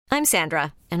I'm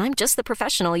Sandra, and I'm just the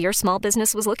professional your small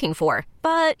business was looking for.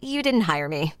 But you didn't hire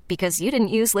me because you didn't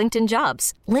use LinkedIn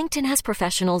Jobs. LinkedIn has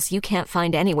professionals you can't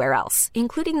find anywhere else,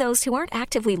 including those who aren't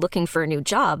actively looking for a new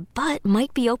job, but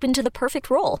might be open to the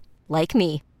perfect role, like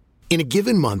me. In a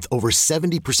given month, over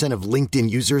 70% of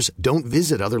LinkedIn users don't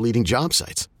visit other leading job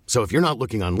sites. So if you're not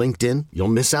looking on LinkedIn, you'll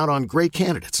miss out on great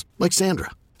candidates like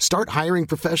Sandra. Start hiring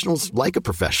professionals like a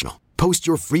professional. Post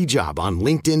your free job on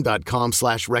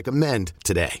linkedin.com/recommend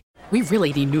today. We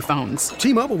really need new phones.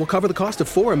 T-Mobile will cover the cost of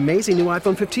 4 amazing new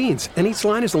iPhone 15s, and each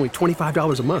line is only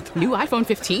 $25 a month. New iPhone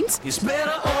 15s? It's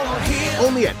better over here.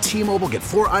 Only at T-Mobile, get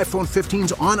 4 iPhone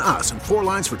 15s on us and 4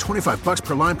 lines for $25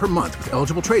 per line per month with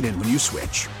eligible trade-in when you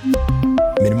switch.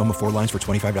 Minimum of 4 lines for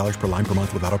 $25 per line per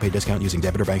month with autopay discount using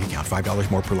debit or bank account.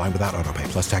 $5 more per line without autopay,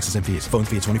 plus taxes and fees. Phone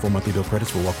fee at 24 monthly bill credits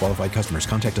for well-qualified customers.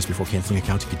 Contact us before canceling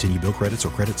account to continue bill credits or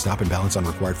credit stop and balance on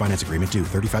required finance agreement due.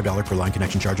 $35 per line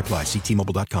connection charge applies. See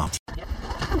T-Mobile.com.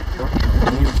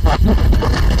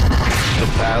 The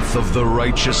path of the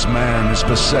righteous man is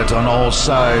beset on all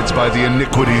sides by the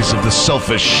iniquities of the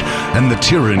selfish and the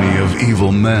tyranny of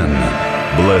evil men.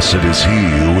 Blessed is he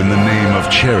who in the name of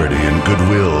charity and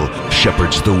goodwill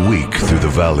shepherds the weak through the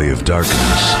valley of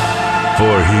darkness.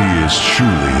 For he is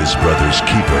truly his brother's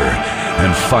keeper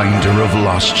and finder of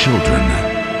lost children.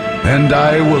 And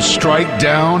I will strike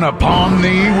down upon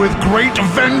thee with great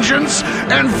vengeance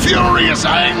and furious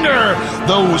anger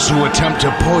those who attempt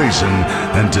to poison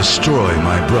and destroy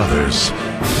my brothers.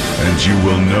 And you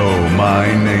will know my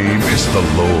name is the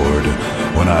Lord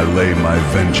when I lay my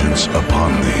vengeance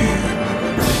upon thee.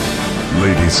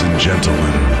 Ladies and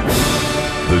gentlemen,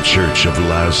 the Church of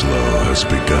Laszlo has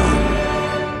begun.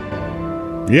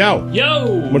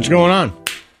 Yo! What's going on?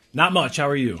 Not much. How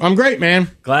are you? I'm great, man.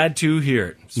 Glad to hear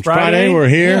it. It's Friday. We're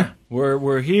here. Yeah,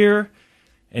 we're here,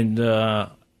 and I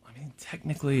mean,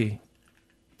 technically,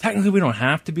 we don't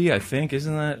have to be. I think,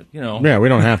 isn't that Yeah, we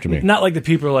don't have to be. Not like the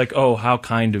people are like, oh, how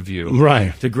kind of you,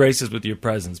 right, to grace us with your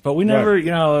presence. But we never,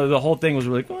 right. The whole thing was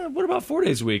like, well, what about 4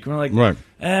 days a week? And we're like, right,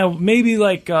 maybe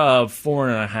like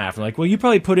 4.5. And like, well, you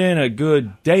probably put in a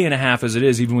good day and a half as it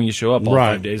is, even when you show up all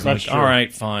 5 days. That's like, all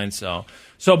right, fine. So,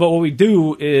 but what we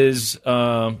do is,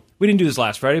 we didn't do this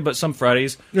last Friday, but some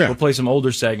Fridays we'll play some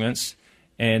older segments.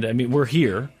 And, I mean, we're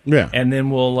here. Yeah. And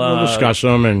then we'll discuss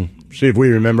them and see if we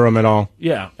remember them at all.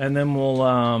 Yeah. And then we'll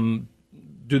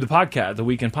do the podcast, the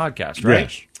weekend podcast, right?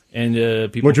 Yes. And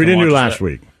people which we didn't do last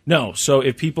week. No. So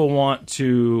if people want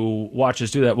to watch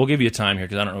us do that, we'll give you a time here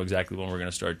because I don't know exactly when we're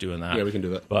going to start doing that. Yeah, we can do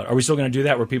that. But are we still going to do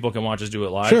that where people can watch us do it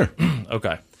live? Sure.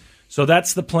 Okay. So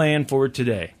that's the plan for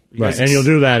today. Right. And you'll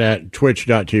do that at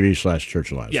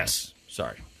twitch.tv/Church of Laszlo. Yes.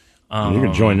 Sorry. You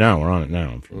can join now. We're on it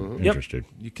now if you're interested.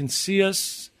 You can see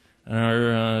us and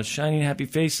our shining happy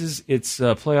faces. It's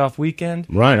playoff weekend.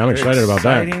 Right. I'm excited about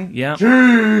that. Yeah.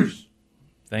 Jeez.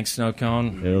 Thanks, Snow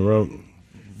Cone.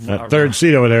 That third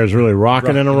seat over there is really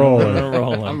rocking and rolling.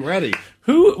 I'm ready.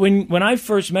 When I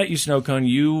first met you, Snow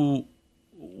Cone,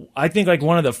 I think like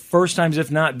one of the first times,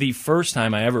 if not the first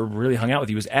time I ever really hung out with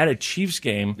you was at a Chiefs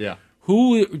game. Yeah.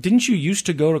 Didn't you used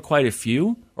to go to quite a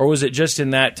few, or was it just in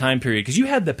that time period? Because you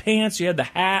had the pants, you had the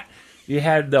hat, you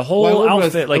had the whole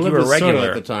outfit like you were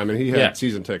regular at the time, and he had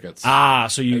season tickets.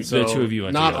 So the two of you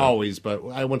went not together. Always, but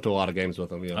I went to a lot of games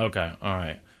with him. Yeah. Okay, all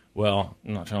right. Well,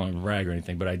 I'm not trying to brag or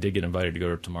anything, but I did get invited to go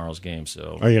to tomorrow's game.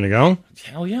 So are you going to go?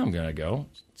 Hell yeah, I'm going to go.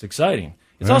 It's exciting.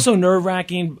 It's also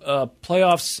nerve-wracking.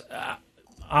 Playoffs,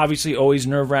 obviously, always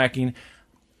nerve-wracking.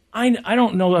 I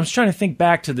don't know. I was trying to think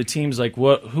back to the teams. Like,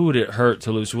 who would it hurt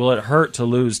to lose? Will it hurt to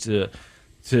lose to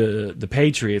the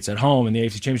Patriots at home in the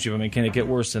AFC Championship? I mean, can it get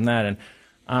worse than that? And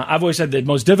I've always said the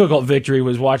most difficult victory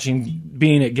was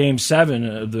being at Game 7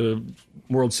 of the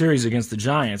World Series against the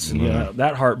Giants, and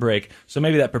that heartbreak. So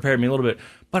maybe that prepared me a little bit.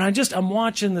 But I'm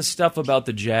watching this stuff about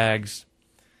the Jags.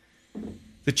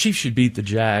 The Chiefs should beat the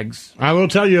Jags. I will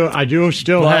tell you, I do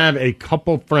still have a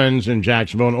couple friends in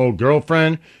Jacksonville, an old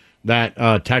girlfriend that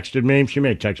texted me. She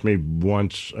may text me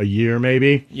once a year,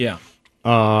 maybe. Yeah.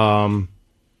 And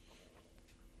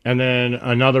then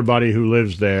another buddy who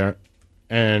lives there,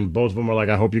 and both of them were like,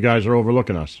 I hope you guys are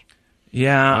overlooking us.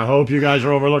 Yeah. I hope you guys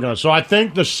are overlooking us. So I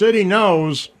think the city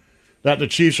knows that the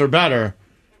Chiefs are better,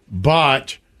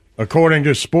 but according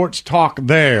to Sports Talk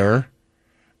there,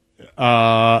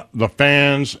 the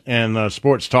fans and the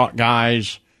Sports Talk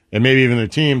guys, and maybe even the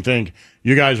team, think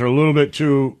you guys are a little bit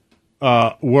too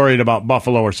worried about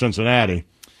Buffalo or Cincinnati.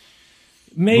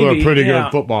 Maybe. We're a pretty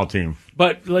good football team.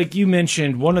 But like you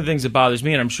mentioned, one of the things that bothers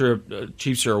me, and I'm sure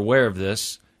Chiefs are aware of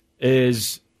this,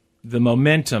 is the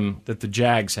momentum that the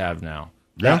Jags have now.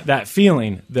 Yeah. That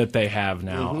feeling that they have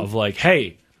now of like,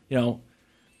 hey,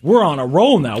 we're on a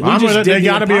roll now. They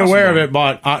got to be aware of it,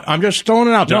 but I'm just throwing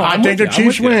it out there. No, I think the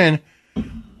Chiefs win,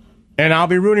 and I'll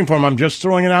be rooting for them. I'm just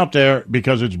throwing it out there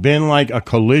because it's been like a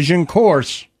collision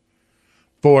course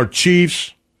for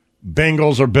Chiefs,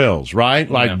 Bengals, or Bills, right?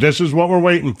 Like, this is what we're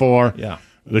waiting for. Yeah.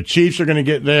 The Chiefs are going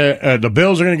to get the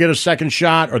Bills are going to get a second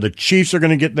shot, or the Chiefs are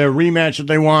going to get their rematch that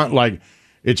they want. Like,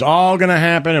 it's all going to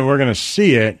happen, and we're going to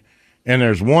see it. And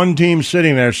there's one team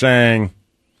sitting there saying,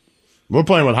 we're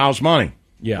playing with house money.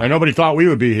 Yeah. And nobody thought we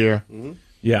would be here. Mm-hmm.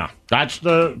 Yeah. That's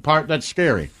the part that's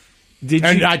scary.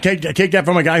 I take that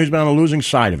from a guy who's been on the losing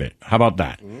side of it. How about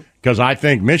that? Because I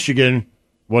think Michigan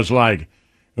was like,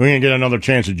 we're going to get another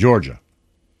chance at Georgia.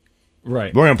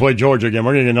 Right. We're going to play Georgia again.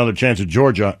 We're going to get another chance at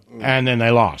Georgia, and then they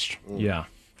lost. Yeah.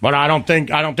 But I don't think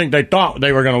they thought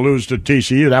they were going to lose to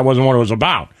TCU. That wasn't what it was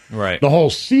about. Right. The whole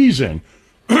season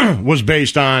was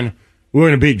based on we're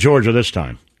going to beat Georgia this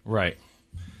time. Right.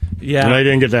 Yeah. And they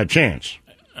didn't get that chance.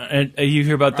 And you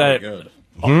hear about that? Good.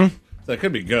 Hmm? That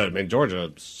could be good. I mean,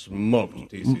 Georgia smoked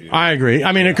TCU. I agree.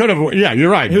 I mean, it could have. Yeah,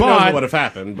 you're right. Who knows but what would have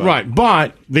happened? But. Right.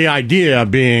 But the idea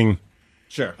being,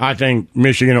 Sure. I think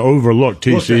Michigan overlooked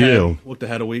TCU. Looked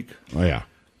ahead a week. Oh, yeah.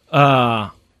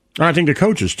 I think the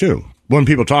coaches, too. When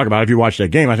people talk about it, if you watch that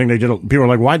game, I think people are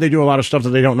like, why'd they do a lot of stuff that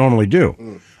they don't normally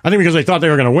do? I think because they thought they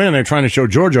were going to win, they're trying to show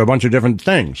Georgia a bunch of different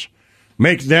things.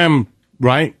 Make them,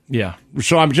 right? Yeah.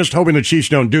 So I'm just hoping the Chiefs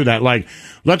don't do that. Like,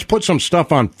 let's put some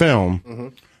stuff on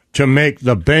film to make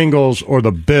the Bengals or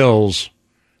the Bills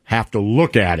have to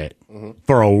look at it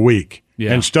for a week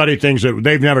and study things that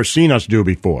they've never seen us do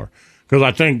before. Because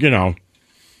I think,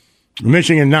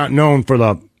 Michigan not known for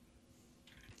the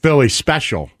Philly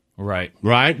special. Right.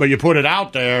 Right? But you put it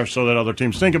out there so that other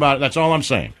teams think about it. That's all I'm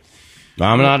saying.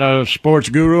 I'm not a sports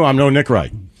guru. I'm no Nick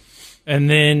Wright. And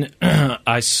then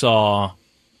I saw,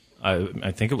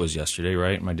 I think it was yesterday,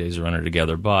 right? My days are running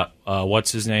together. But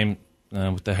what's his name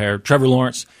with the hair? Trevor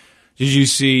Lawrence. Did you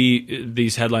see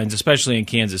these headlines, especially in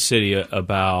Kansas City,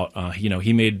 about,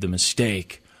 he made the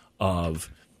mistake of,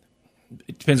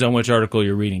 it depends on which article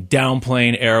you're reading,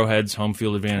 downplaying Arrowhead's home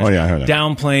field advantage. Oh, yeah, I heard that.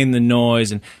 Downplaying the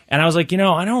noise. And I was like,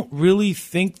 I don't really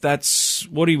think that's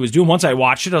what he was doing. Once I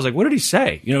watched it, I was like, what did he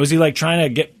say? Was he like trying to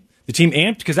get the team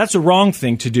amped? Because that's the wrong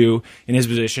thing to do in his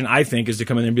position, I think, is to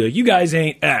come in there and be like, you guys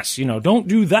ain't S. Don't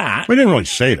do that. We didn't really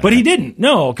say that. But he didn't.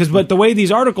 No, but the way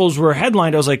these articles were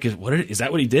headlined, I was like, is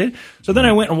that what he did? So then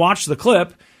I went and watched the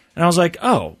clip. And I was like,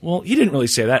 oh, well, he didn't really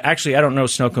say that. Actually, I don't know,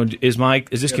 Snowcone,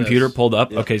 is this computer pulled up?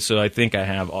 Yeah. Okay, so I think I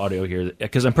have audio here,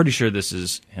 because I'm pretty sure this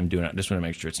is him doing it. I just want to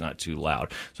make sure it's not too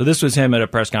loud. So this was him at a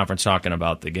press conference talking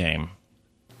about the game.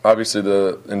 Obviously,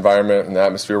 the environment and the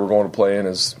atmosphere we're going to play in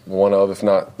is one of, if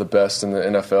not the best in the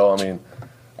NFL. I mean,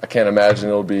 I can't imagine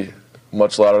it'll be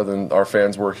much louder than our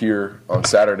fans were here on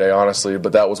Saturday, honestly,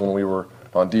 but that was when we were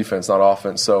on defense, not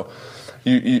offense. So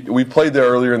we played there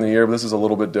earlier in the year, but this is a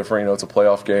little bit different. It's a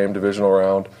playoff game, divisional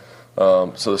round,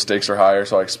 so the stakes are higher,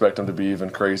 so I expect them to be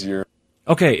even crazier.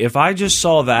 Okay, if I just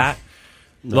saw that,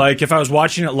 like if I was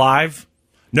watching it live,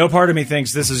 no part of me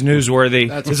thinks this is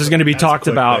newsworthy. This is going to be talked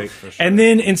about. Sure. And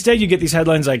then instead you get these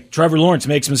headlines like Trevor Lawrence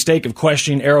makes a mistake of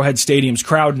questioning Arrowhead Stadium's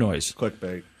crowd noise.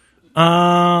 Clickbait.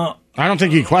 I don't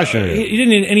think he questioned it. He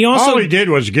didn't, and he also all he did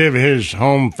was give his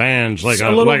home fans like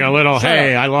a little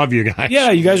hey, I love you guys.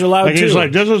 Yeah, you guys are loud too. He's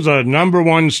like, this is the number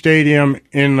one stadium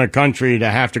in the country to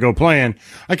have to go play in.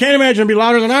 I can't imagine it'd be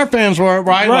louder than our fans were,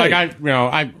 right? Right.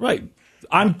 Right.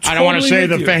 I don't want to say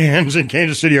the fans in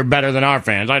Kansas City are better than our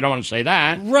fans. I don't want to say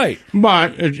that. Right.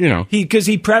 But, because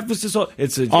he prefaced this whole,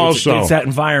 it's that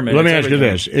environment. Let me ask you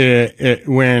this.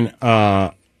 When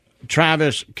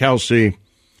Travis Kelce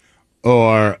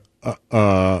or,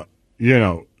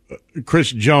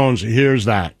 Chris Jones hears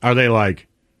that, are they like,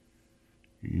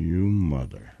 you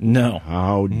mother. No.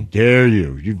 How dare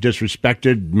you? You've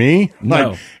disrespected me?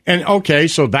 No. And okay,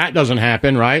 so that doesn't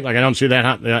happen, right? Like, I don't see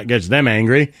that gets them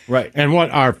angry. Right. And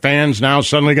what, are fans now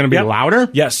suddenly going to be louder?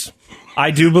 Yes.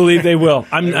 I do believe they will.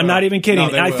 I'm not even kidding.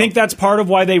 And I think that's part of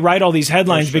why they write all these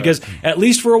headlines, because at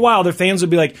least for a while, their fans will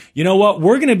be like, you know what?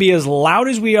 We're going to be as loud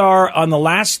as we are on the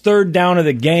last third down of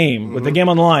the game, with the game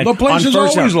on the line. The place is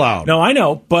always loud. No, I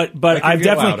know, but I've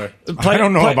definitely... I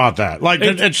don't know about that. Like,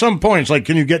 at some points, like,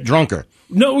 can you get drunker?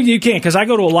 No, you can't, because I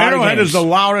go to a lot of games. Arrowhead is the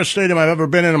loudest stadium I've ever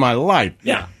been in my life.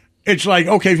 Yeah. It's like,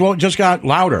 okay, well, it just got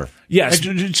louder. Yes.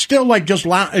 It's still like just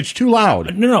loud. It's too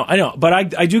loud. No, I know. But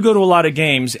I do go to a lot of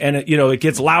games, and it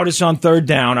gets loudest on third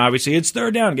down. Obviously, it's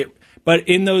third down. But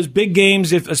in those big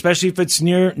games, especially if it's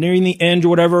nearing the end or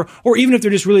whatever, or even if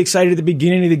they're just really excited at the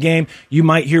beginning of the game, you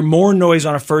might hear more noise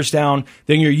on a first down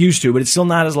than you're used to, but it's still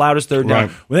not as loud as third down.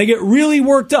 Right. When they get really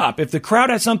worked up, if the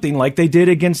crowd has something like they did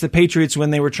against the Patriots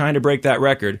when they were trying to break that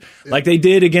record, like they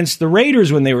did against the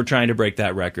Raiders when they were trying to break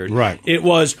that record, right. It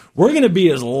was, we're going to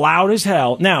be as loud as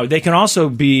hell. Now, they can also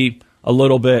be a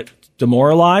little bit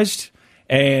demoralized.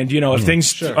 And, if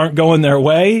things aren't going their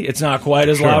way, it's not quite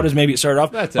as loud as maybe it started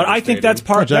off. But I think that's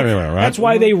everywhere, right? That's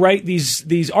why they write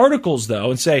these articles, though,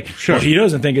 and say, well, he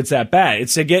doesn't think it's that bad.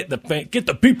 It's to get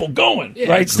the people going,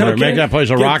 right? So make that place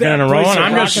a rocking and a rolling.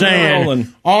 I'm just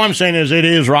saying, all I'm saying is it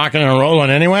is rocking and rolling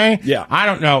anyway. Yeah. I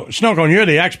don't know. Snowcone, you're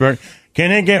the expert.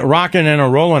 Can it get rocking and a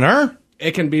rolling-er?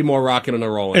 It can be more rocking and a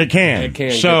rolling. It can. It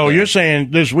can. So you're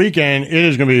saying this weekend it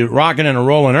is going to be rocking and a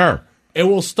rolling-er. It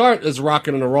will start as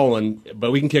rocking and a rolling,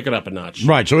 but we can kick it up a notch.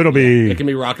 Right, so it'll be... It can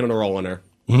be rocking and a rolling there.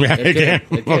 Yeah, it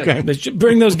can. Okay. They should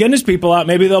bring those Guinness people out.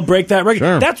 Maybe they'll break that record.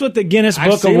 Sure. That's what the Guinness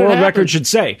Book of World Records should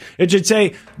say. It should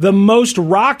say the most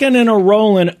rockin' and a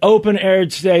rollin' open-air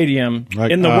stadium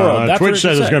in the world. That's Twitch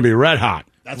says it's going to be red hot.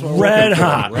 That's what red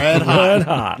hot. Red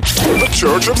hot. The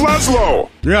Church of Laszlo.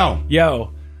 Yo.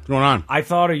 What's going on? I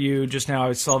thought of you just now.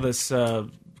 I saw this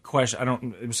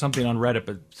question. It was something on Reddit,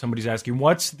 but somebody's asking,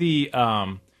 what's the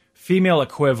female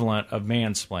equivalent of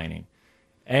mansplaining?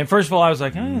 And first of all, I was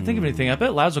like, I didn't think of anything. I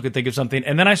bet Laszlo could think of something.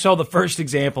 And then I saw the first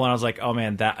example, and I was like, oh,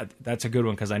 man, that's a good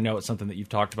one because I know it's something that you've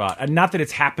talked about. And not that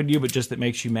it's happened to you, but just that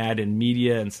makes you mad in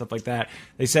media and stuff like that.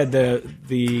 They said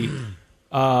the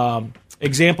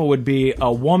example would be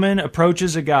a woman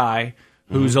approaches a guy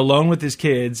who's alone with his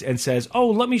kids and says, oh,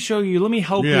 let me show you, let me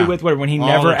help you with whatever, when he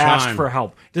never asked for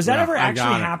help. Does that ever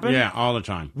actually happen? Yeah, all the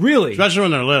time. Really? Especially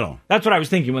when they're little. That's what I was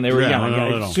thinking when they were young.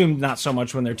 I assumed not so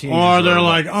much when they're teenagers. Or they're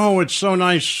like, oh, it's so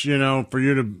nice, for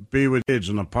you to be with kids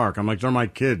in the park. I'm like, they're my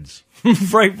kids.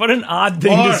 Right, what an odd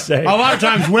thing to say. A lot of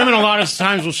times, women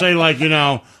will say like,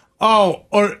 oh,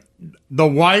 or the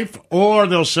wife, or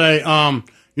they'll say,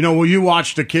 will you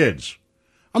watch the kids?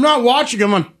 I'm not watching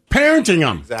them, I'm parenting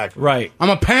them. Exactly. Right. I'm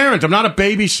a parent. I'm not a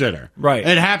babysitter. Right.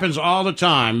 It happens all the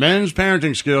time. Men's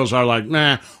parenting skills are like,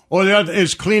 nah. Or the other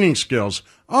is cleaning skills.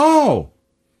 Oh,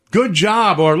 good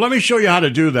job. Or let me show you how to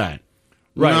do that.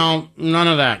 Right. No, none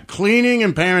of that. Cleaning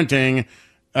and parenting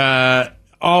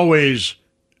always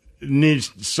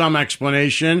needs some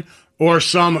explanation or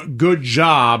some good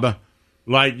job,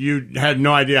 like you had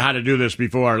no idea how to do this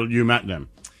before you met them.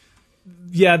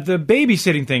 Yeah, the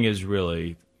babysitting thing is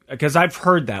really... Because I've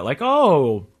heard that, like,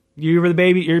 oh, you're a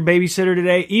babysitter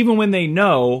today. Even when they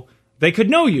know, they could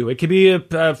know you. It could be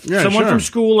someone from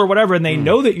school or whatever, and they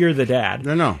know that you're the dad.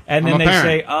 They know. And then they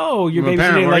say, oh, you're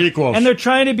babysitting. We're equals. And they're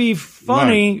trying to be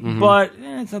funny, but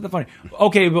it's not that funny.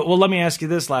 Okay, but let me ask you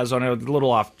this, Laszlo. I know a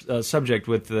little off subject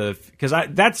with the... Because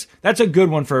that's a good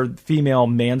one for female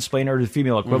mansplaining, or the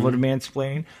female equivalent of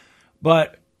mansplaining.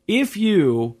 But if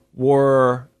you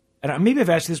were... And maybe I've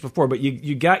asked you this before, but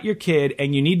you got your kid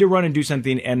and you need to run and do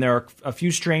something, and there are a few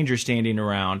strangers standing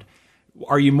around.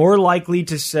 Are you more likely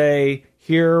to say,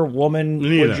 here, woman,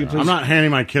 would you please... I'm not handing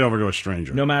my kid over to a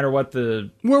stranger. No matter what the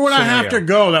Where would scenario. I have to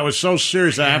go that was so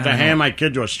serious that I have to hand my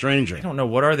kid to a stranger? I don't know.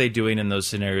 What are they doing in those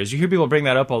scenarios? You hear people bring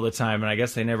that up all the time, and I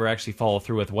guess they never actually follow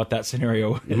through with what that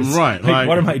scenario is. Right. Like,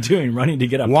 what am I doing? Running to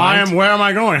get a pint? Where am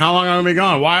I going? How long am I going to be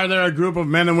gone? Why are there a group of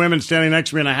men and women standing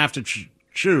next to me and I have to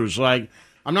choose? Like...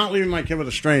 I'm not leaving my kid with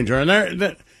a stranger.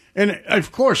 And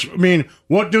of course, I mean,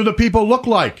 what do the people look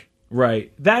like?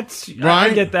 Right. Right. I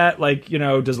get that. Like,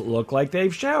 does it look like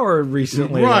they've showered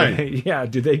recently? Right. Yeah.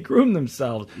 Do they groom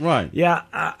themselves? Right. Yeah.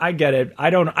 I get it.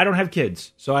 I don't have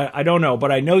kids, so I don't know.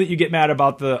 But I know that you get mad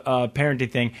about the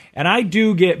parenting thing, and I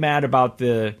do get mad about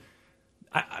the.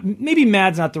 Maybe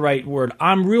mad's not the right word.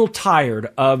 I'm real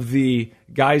tired of the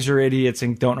guys are idiots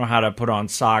and don't know how to put on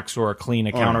socks or clean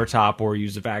a countertop or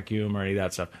use a vacuum or any of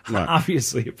that stuff. Right.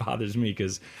 Obviously, it bothers me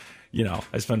because,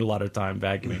 I spend a lot of time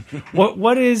vacuuming.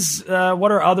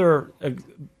 What are other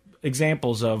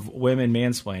examples of women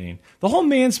mansplaining? The whole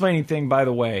mansplaining thing, by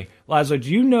the way, Laszlo, do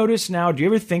you notice now, do you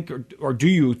ever think or do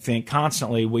you think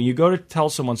constantly when you go to tell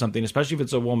someone something, especially if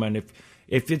it's a woman,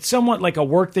 if it's somewhat like a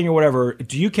work thing or whatever,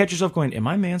 do you catch yourself going, am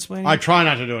I mansplaining? I try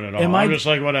not to do it at all. I'm just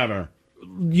like, whatever.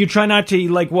 You try not to,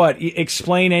 like, what,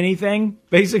 explain anything,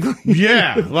 basically?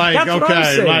 Yeah, like, That's what I'm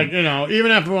saying. like,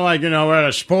 even if we're, like, we're at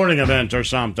a sporting event or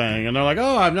something, and they're like,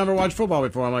 oh, I've never watched football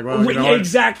before. I'm like, well,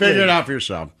 exactly. Figure it out for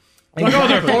yourself. Like, oh,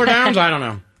 there are 4 downs? I don't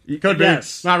know. Could be.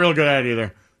 Yes. Not real good at it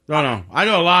either. Don't know. I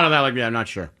do a lot of that, like, I'm not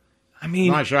sure. I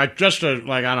mean... I'm not sure. I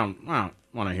don't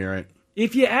want to hear it.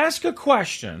 If you ask a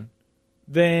question...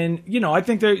 then, I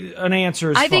think an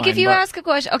answer is fine. I think if you ask a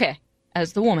question, okay,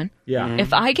 as the woman. Yeah.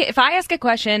 If I ask a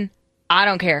question, I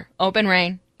don't care. Open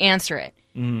rein, answer it.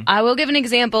 I will give an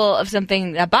example of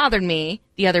something that bothered me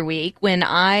the other week when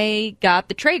I got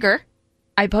the Traeger.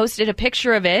 I posted a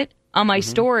picture of it on my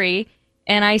story,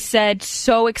 and I said,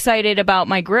 so excited about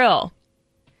my grill.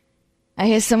 I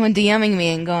hear someone DMing me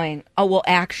and going, oh, well,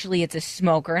 actually, it's a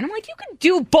smoker. And I'm like, you can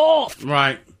do both.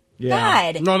 Right.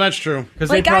 Yeah. God. No, that's true. Because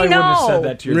they probably wouldn't have said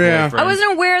that to your boyfriend. I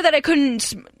wasn't aware that I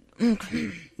couldn't.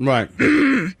 Right.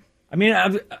 I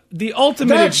mean, the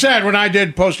ultimate. That said, when I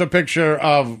did post a picture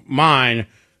of mine,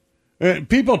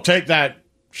 people take that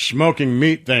smoking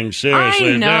meat thing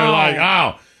seriously. I know. They're like,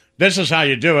 oh, this is how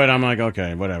you do it. I'm like,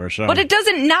 okay, whatever. So, But it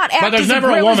doesn't not act But there's as never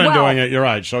a a grill as woman well. doing it. You're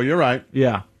right. So you're right.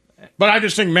 Yeah. But I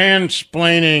just think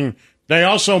mansplaining, they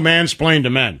also mansplain to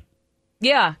men.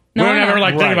 Yeah. We don't ever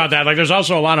think Right. about that. Like, there's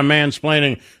also a lot of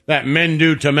mansplaining that men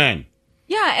do to men.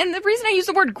 Yeah, and the reason I use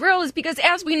the word grill is because,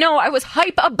 as we know, I was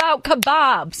hype about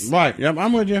kebabs. Right. Yep,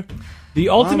 I'm with you. The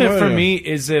ultimate for me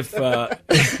is if. I'm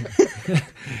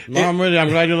with you. I'm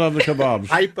glad you love the kebabs.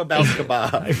 Hype about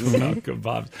kebabs.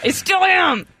 Kebabs. I still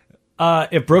am.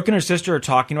 If Brooke and her sister are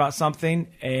talking about something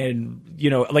and,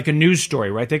 like a news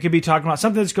story, right? They could be talking about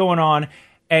something that's going on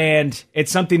and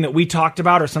it's something that we talked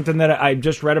about or something that I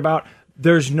just read about.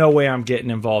 There's no way I'm getting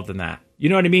involved in that. You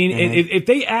know what I mean? If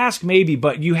they ask, maybe,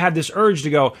 but you have this urge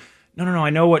to go, no, I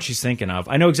know what she's thinking of.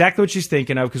 I know exactly what she's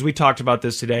thinking of because we talked about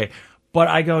this today. But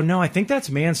I go, no, I think that's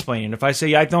mansplaining. If I say,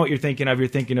 yeah, I know what you're thinking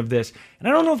of this. And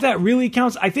I don't know if that really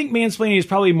counts. I think mansplaining is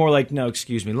probably more like, no,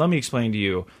 excuse me, let me explain to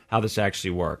you how this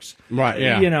actually works. Right,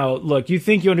 yeah. Look, you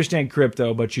think you understand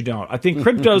crypto, but you don't. I think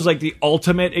crypto is like the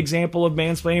ultimate example of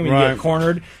mansplaining when you get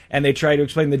cornered and they try to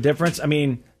explain the difference. I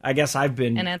mean, I guess I've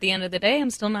been... And at the end of the day, I'm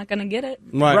still not going to get it.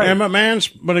 Right. And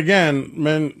but again,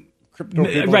 men... Crypto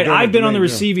people right, do I've it been to on the me,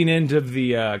 receiving end of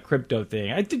the crypto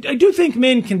thing. I do think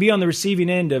men can be on the receiving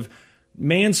end of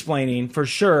mansplaining for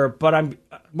sure, but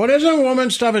But isn't woman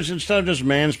stuff? It's instead of just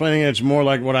mansplaining, it's more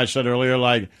like what I said earlier.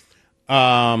 Like,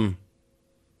 let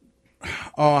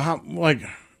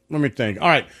me think. All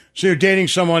right, so you're dating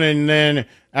someone, and then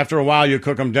after a while, you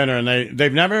cook them dinner, and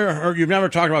you've never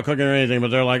talked about cooking or anything,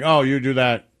 but they're like, oh, you do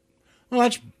that. Well,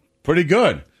 that's pretty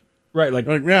good. Right,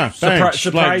 yeah, thanks.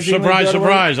 Surprise.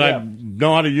 Yeah. I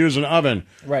know how to use an oven.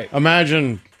 Right.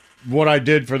 Imagine what I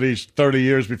did for these 30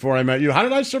 years before I met you. How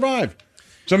did I survive?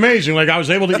 It's amazing. Like, I was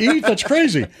able to eat. That's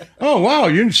crazy. Oh, wow.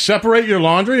 You can separate your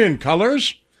laundry in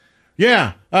colors?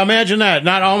 Yeah. Imagine that.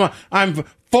 I'm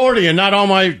 40 and not all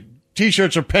my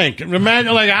T-shirts are pink.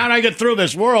 Imagine, how did I get through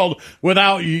this world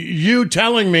without you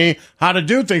telling me how to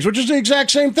do things, which is the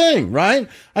exact same thing, right?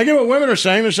 I get what women are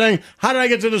saying. They're saying, how did I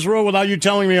get to this world without you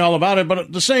telling me all about it?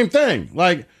 But the same thing.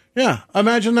 Yeah,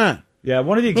 imagine that. Yeah,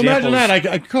 one of the examples... Imagine that.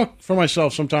 I cook for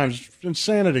myself sometimes. It's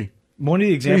insanity. One of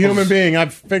the examples... I'm a human being.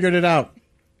 I've figured it out.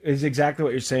 Is exactly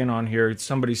what you're saying on here.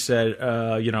 Somebody said,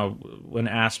 when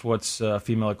asked what's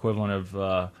female equivalent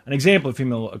of... an example of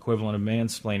female equivalent of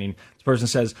mansplaining, this person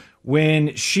says,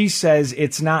 when she says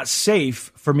it's not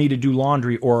safe for me to do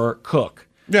laundry or cook.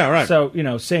 Yeah, right. So,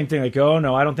 same thing. Like, oh,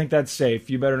 no, I don't think that's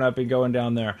safe. You better not be going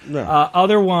down there. No.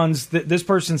 Other ones, this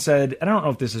person said, I don't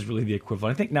know if this is really the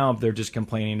equivalent. I think now they're just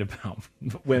complaining about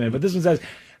women. But this one says,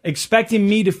 expecting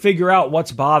me to figure out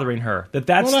what's bothering her.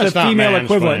 That's the female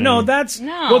equivalent. No, that's...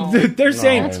 No. Well, they're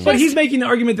saying... But he's making the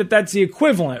argument that that's the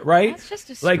equivalent, right? That's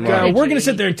just a we're strategy. going to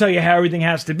sit there and tell you how everything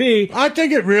has to be. I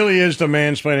think it really is the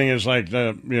mansplaining is like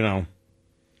the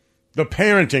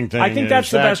parenting thing. I think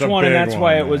that's the best one, and that's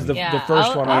why it was the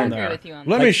first one on there.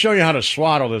 Let me show you how to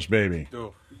swaddle this baby.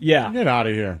 Yeah. Get out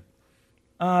of here.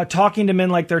 Talking to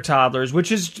men like they're toddlers,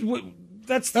 which is...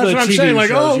 That's what I'm TV saying. Like,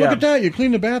 shows, look at that. You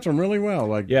clean the bathroom really well.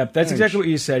 Like, yeah, that's exactly what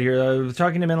you said here.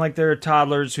 Talking to men like they're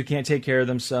toddlers who can't take care of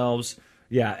themselves.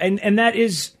 Yeah, and that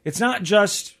is... It's not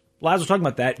just... Laz was talking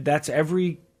about that. That's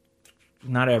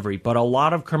not every, but a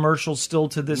lot of commercials still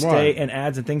to this day and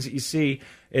ads and things that you see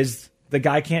is... The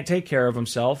guy can't take care of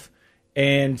himself,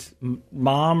 and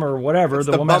mom or whatever,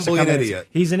 the woman has to come in. Idiot.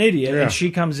 He's an idiot, Yeah. and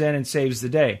she comes in and saves the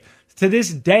day. To this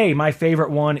day, my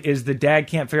favorite one is the dad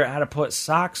can't figure out how to put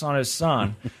socks on his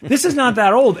son. This is not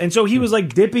that old, and so he was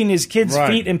like dipping his kid's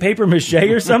feet in paper mache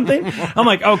or something. I'm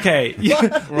like, okay,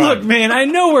 look, man, I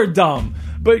know we're dumb,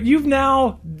 but you've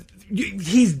now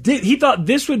he thought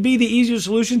this would be the easier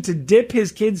solution to dip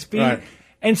his kid's feet. Right.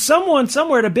 And someone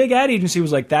somewhere at a big ad agency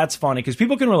was like, that's funny, because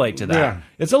people can relate to that. Yeah.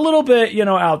 It's a little bit,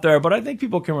 out there, but I think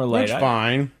people can relate. It's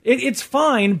fine. It's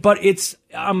fine, but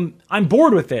I'm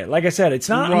bored with it. Like I said, it's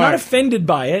not. I'm not offended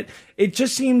by it. It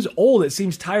just seems old. It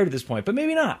seems tired at this point, but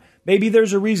maybe not. maybe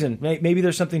there's a reason. Maybe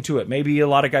there's something to it. Maybe a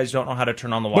lot of guys don't know how to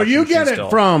turn on the washing But you machine get it still.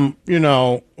 from,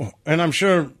 and I'm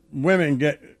sure women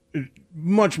get it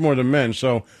much more than men.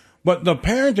 So, but the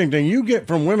parenting thing you get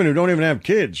from women who don't even have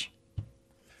kids.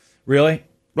 Really?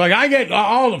 Like I get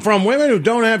all from women who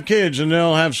don't have kids, and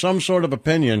they'll have some sort of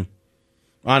opinion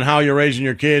on how you're raising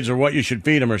your kids or what you should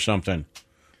feed them or something.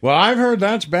 Well, I've heard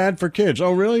that's bad for kids.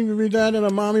 Oh, really? You read that in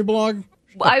a mommy blog?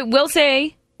 I will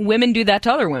say women do that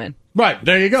to other women. Right.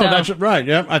 There you go. So- That's right.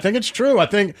 Yeah. I think it's true. I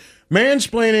think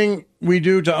mansplaining we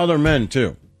do to other men,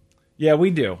 too. Yeah,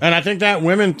 we do. And I think that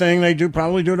women thing they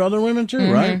probably do to other women,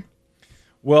 too, right?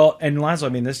 Well, and Laszlo, I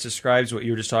mean, this describes what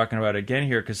you were just talking about again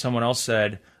here, because someone else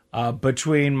said,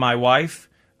 between my wife,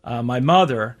 my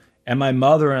mother, and my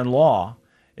mother-in-law,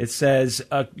 it says,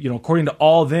 according to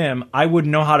all of them, I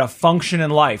wouldn't know how to function in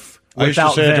life I used to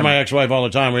without say it them. to my ex-wife all the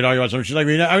time. We'd argue about something. She's like,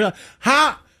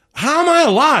 how am I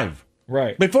alive?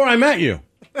 Right. Before I met you.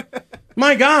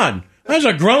 My God. I was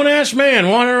a grown-ass man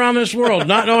wandering around this world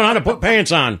not knowing how to put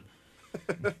pants on.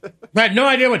 I had no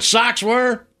idea what socks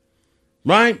were.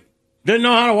 Right? Didn't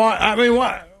know how to walk. I mean,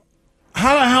 what?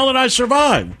 How the hell did I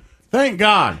survive? Thank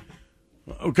God.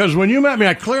 Because when you met me,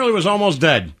 I clearly was almost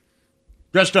dead.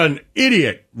 Just an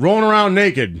idiot rolling around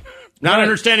naked. Not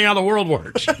understanding how the world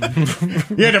works. You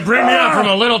had to bring me up from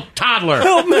a little toddler.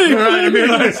 Help me! Right? And be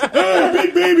like, oh,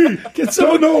 big baby,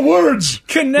 don't know words.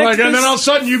 Connect and then all of a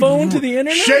sudden you phone to the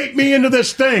internet? shape me into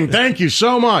this thing. Thank you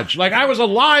so much. Like I was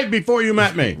alive before you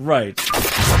met me. Right.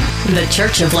 The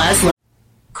Church of Laszlo.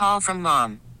 Call from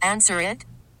mom. Answer it.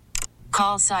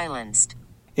 Call silenced.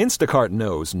 Instacart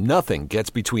knows nothing gets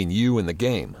between you and the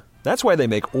game. That's why they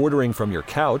make ordering from your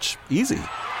couch easy.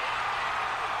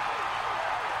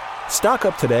 Stock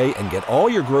up today and get all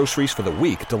your groceries for the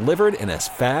week delivered in as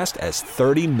fast as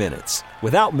 30 minutes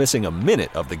without missing a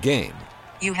minute of the game.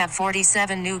 You have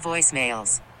 47 new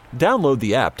voicemails. Download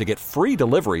the app to get free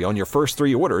delivery on your first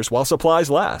 3 orders while supplies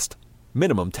last.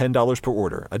 Minimum $10 per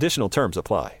order. Additional terms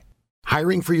apply.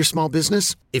 Hiring for your small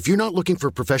business? If you're not looking for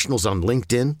professionals on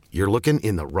LinkedIn, you're looking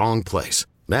in the wrong place.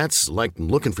 That's like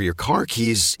looking for your car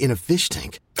keys in a fish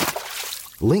tank.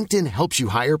 LinkedIn helps you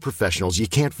hire professionals you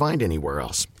can't find anywhere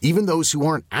else, even those who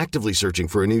aren't actively searching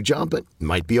for a new job but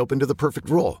might be open to the perfect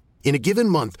role. In a given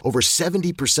month, over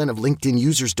 70% of LinkedIn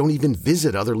users don't even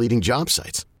visit other leading job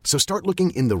sites. So start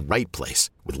looking in the right place.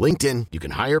 With LinkedIn, you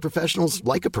can hire professionals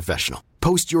like a professional.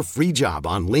 Post your free job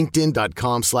on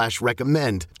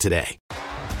linkedin.com/recommend today.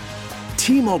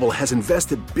 T-Mobile has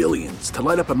invested billions to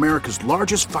light up America's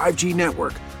largest 5G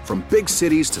network, from big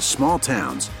cities to small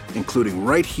towns, including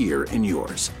right here in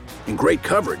yours. And great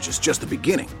coverage is just the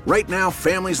beginning. Right now,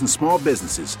 families and small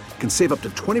businesses can save up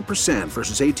to 20%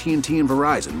 versus AT&T and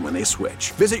Verizon when they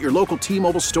switch. Visit your local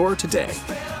T-Mobile store today.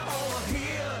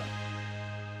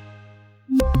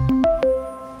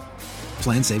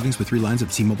 Plan savings with 3 lines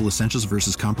of T-Mobile Essentials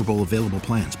versus comparable available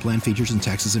plans. Plan features and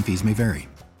taxes and fees may vary.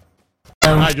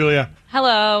 Hi, Julia.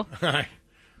 Hello. Hi.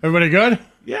 Everybody good?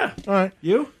 Yeah. All right.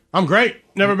 You? I'm great.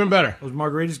 Never been better. Those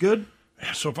margaritas good?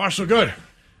 Yeah, so far, so good.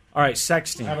 All right,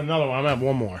 sexting. I have another one. I'm going to have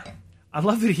one more. I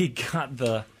love that he got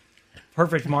the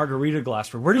perfect margarita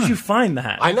glass. Where did you find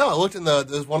that? I know. I looked in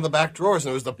there's one of the back drawers,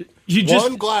 and it was the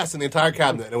one glass in the entire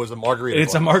cabinet, and it was a margarita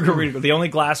It's glass. a margarita. The only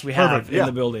glass we have Perfect, in yeah.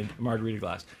 the building, a margarita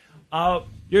glass.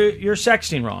 You're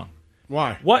sexting wrong.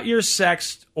 Why? What your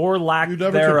sext or lack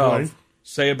never thereof complain.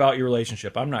 say about your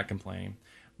relationship. I'm not complaining.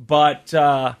 But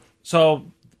so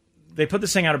they put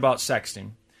this thing out about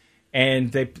sexting,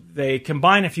 and they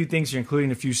combine a few things here,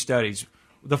 including a few studies.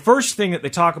 The first thing that they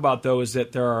talk about, though, is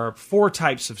that there are 4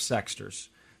 types of sexters.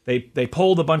 They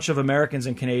polled a bunch of Americans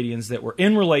and Canadians that were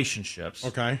in relationships.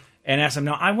 Okay. And asked them,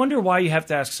 now, I wonder why you have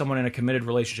to ask someone in a committed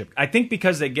relationship. I think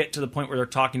because they get to the point where they're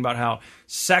talking about how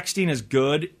sexting is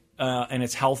good and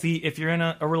it's healthy if you're in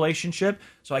a relationship.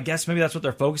 So I guess maybe that's what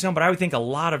they're focusing on. But I would think a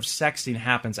lot of sexting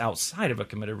happens outside of a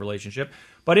committed relationship.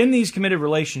 But in these committed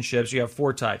relationships, you have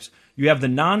 4 types. You have the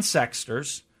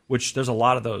non-sexters, which there's a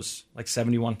lot of those, like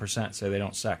 71% say they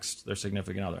don't sext their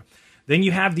significant other. Then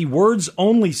you have the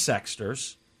words-only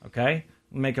sexters, okay?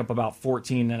 Make up about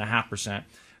 14.5%.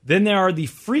 Then there are the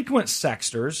frequent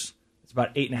sexters. It's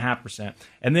about 8.5%.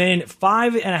 And then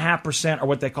 5.5% are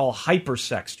what they call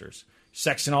hypersexters.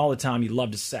 Sexting all the time. You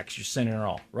love to sex. You're sending it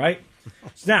all, right?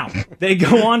 Now, they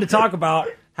go on to talk about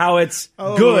how it's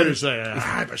Oh, good. what is that?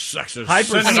 Hypersexist.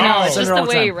 Hyper- Send it I know, all. it's just the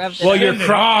way you rubbed it. Well, in. you're Send it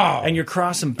all. and you're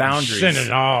crossing boundaries. Send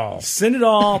it all. Send it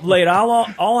all. Lay it all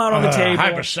out on the table.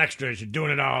 Hypersextors, you're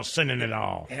doing it all, sending it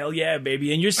all. Hell yeah,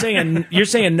 baby! And you're saying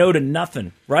no to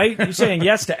nothing, right? You're saying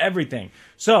yes to everything.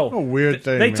 So What a weird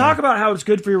thing. they man. talk about how it's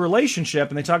good for your relationship,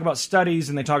 and they talk about studies,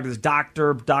 and they talk to this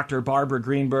doctor, Dr. Barbara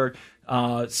Greenberg,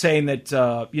 saying that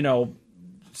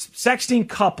sexting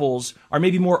couples are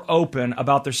maybe more open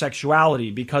about their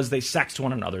sexuality because they sext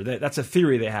one another. That's a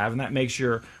theory they have, and that makes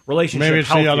your relationship Maybe it's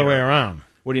healthier. the other way around.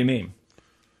 What do you mean?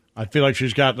 I feel like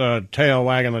she's got the tail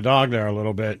wagging the dog there a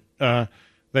little bit.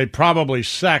 They probably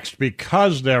sext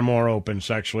because they're more open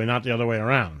sexually, not the other way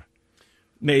around.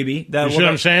 Maybe. You see what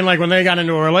I'm saying? Like when they got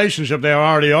into a relationship, they were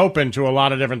already open to a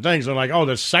lot of different things. They're like, oh,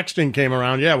 the sexting came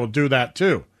around. Yeah, we'll do that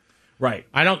too. Right.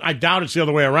 I doubt it's the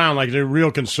other way around. Like they're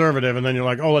real conservative, and then you're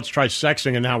like, oh, let's try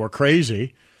sexting, and now we're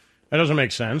crazy. That doesn't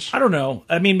make sense. I don't know.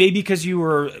 I mean, maybe because you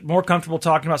were more comfortable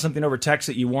talking about something over text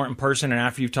that you weren't in person, and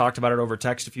after you've talked about it over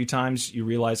text a few times, you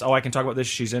realize, oh, I can talk about this.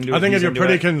 She's into it. I think if he's you're into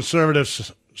pretty it.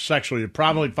 conservative sexually, you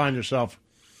probably find yourself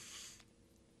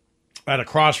at a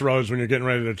crossroads when you're getting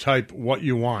ready to type what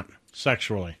you want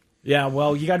sexually. Yeah,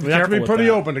 well, you got to be You have careful to be with pretty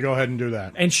that. open to go ahead and do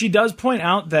that. And she does point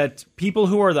out that people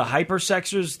who are the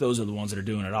hypersexers, those are the ones that are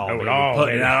doing it all. baby.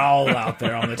 Putting it all out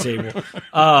there on the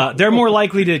table. They're more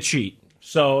likely to cheat.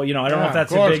 So, I don't know if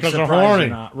that's of course, a big 'cause they're surprise horny. or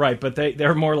not. Right, but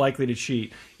they're more likely to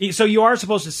cheat. So you are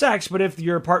supposed to sex, but if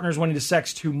your partner's wanting to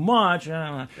sex too much...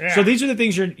 So these are the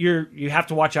things you have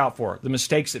to watch out for, the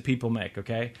mistakes that people make,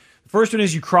 okay? The first one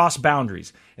is you cross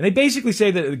boundaries. And they basically say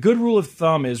that a good rule of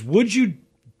thumb is, would you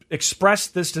express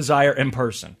this desire in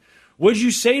person? Would you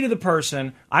say to the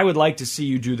person, I would like to see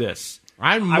you do this?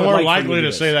 I'm I would more like for you likely do to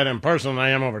this. say that in person than I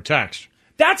am over text.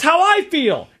 That's how I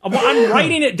feel. I'm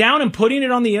writing it down and putting it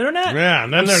on the internet. Yeah,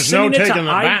 and then I'm there's no sending it to taking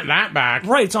that back.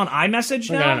 Right, it's on iMessage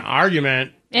We got now. an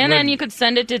argument. And then you could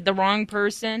send it to the wrong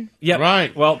person. Yeah,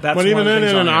 right. Well, that's but one even of the then,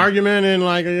 things in on an there. argument, in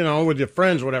like with your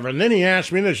friends, or whatever. And then he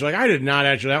asked me this. She's like, I did not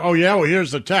ask you that. Oh yeah, well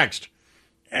here's the text.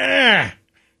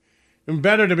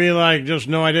 Better to be like, just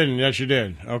no, I didn't. Yes, you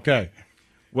did. Okay.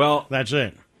 Well, that's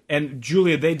it. And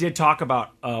Julia, they did talk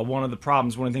about one of the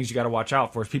problems. One of the things you got to watch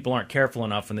out for is people aren't careful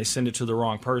enough and they send it to the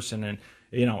wrong person. And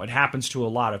it happens to a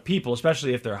lot of people,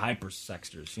 especially if they're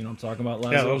hypersexters. You know what I'm talking about,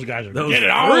 Leslie? Yeah, those guys are get it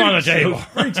all on the table.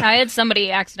 I had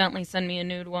somebody accidentally send me a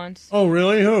nude once. Oh,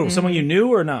 really? Who? Someone you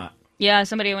knew or not? Yeah,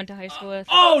 somebody I went to high school with.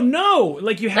 Oh no!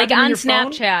 Like you had them on in your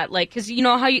phone? Snapchat, because you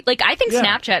know how you I think Yeah.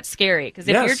 Snapchat's scary because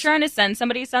if Yes. you're trying to send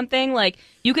somebody something,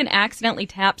 you can accidentally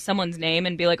tap someone's name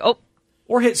and be like, oh,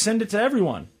 or hit send it to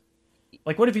everyone.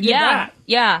 Like what if you did yeah, that?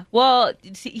 yeah. Well,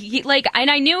 he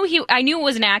and I knew it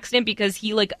was an accident because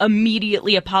he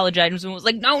immediately apologized and was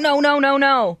like,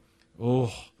 no.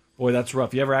 Oh boy, that's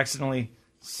rough. You ever accidentally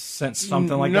sent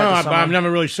something like no, that to I've someone?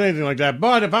 never really said anything like that.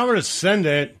 But if I were to send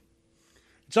it,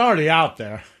 it's already out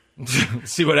there.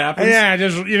 See what happens? Yeah,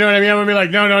 just you know what I mean. I'm gonna be like,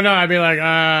 no. I'd be like,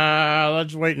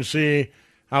 let's wait and see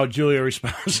how Julia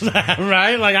responds to that,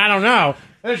 right? Like, I don't know.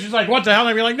 And she's like, what the hell?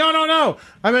 I'd be like, no,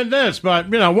 I meant this. But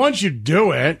once you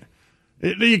do it,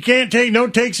 you can't take no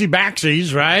takesy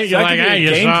backsies, right? So You're that like, could be hey, a you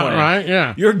game saw it, plan. right?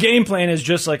 Yeah. Your game plan is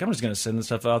just like, I'm just going to send this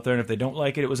stuff out there, and if they don't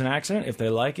like it, it was an accident. If they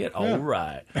like it, all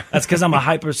right. That's because I'm a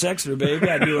hypersexer, baby.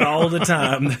 I do it all the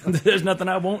time. There's nothing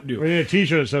I won't do. We need a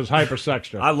T-shirt that says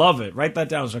hypersexter. I love it. Write that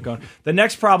down, Zircon. The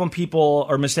next problem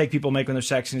mistake people make when they're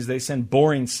sexting is they send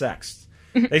boring sexts.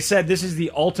 They said this is the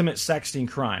ultimate sexting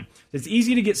crime. It's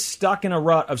easy to get stuck in a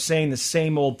rut of saying the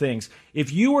same old things.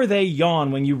 If you or they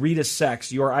yawn when you read a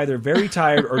sext, you are either very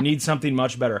tired or need something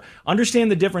much better.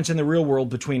 Understand the difference in the real world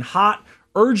between hot,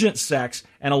 urgent sex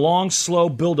and a long, slow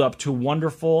buildup to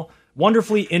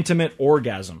wonderfully intimate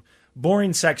orgasm.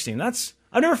 Boring sexting.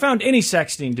 I've never found any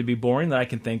sexting to be boring that I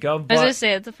can think of. I was But going to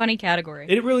say, it's a funny category.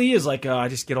 it really is like, I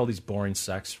just get all these boring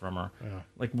sex from her. Yeah.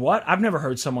 Like, what? I've never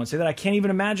heard someone say that. I can't even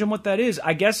imagine what that is.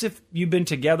 I guess if you've been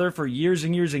together for years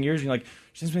and years and years, and you're like,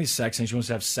 she sends me sex and she wants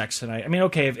to have sex tonight. I mean,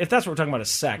 okay, if that's what we're talking about is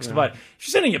sex. Yeah. But if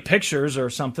she's sending you pictures or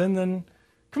something, then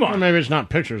come on. Or maybe it's not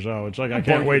pictures, though. It's like, I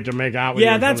can't wait to make out with you.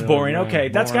 Yeah, or that's something. boring. Yeah, Okay,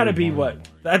 that's got to be boring. what.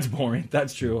 That's boring.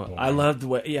 That's true. I love the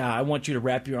way. Yeah, I want you to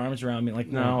wrap your arms around me. Like,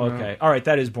 no, Yeah. okay, all right,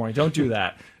 that is boring. Don't do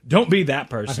that. Don't be that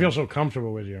person. I feel so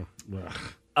comfortable with you.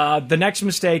 The next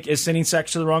mistake is sending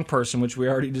sex to the wrong person, which we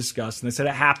already discussed. And they said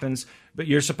it happens, but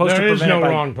you're supposed to There is prevent no it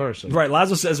by... wrong person. Right,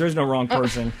 Laszlo says there is no wrong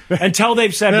person until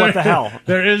they've said, what the hell?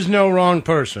 There is no wrong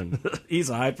person. He's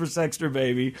a hypersexter,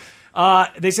 baby.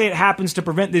 They say it happens. To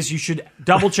prevent this, you should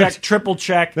double check, triple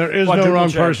check. There is no quadruple wrong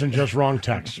check. person, just wrong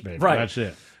text, baby. Right. That's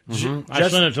it. I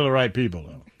sent it to the right people,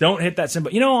 though. Don't hit that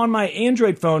symbol. On my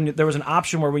Android phone, there was an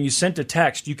option where when you sent a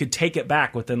text, you could take it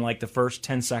back within like the first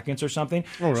 10 seconds or something.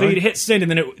 Oh, So really? you'd hit send,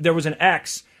 and then there was an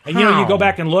X. And you go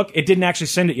back and look, it didn't actually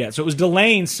send it yet. So it was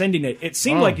delaying sending it. It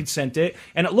seemed like you'd sent it,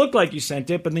 and it looked like you sent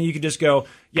it, but then you could just go,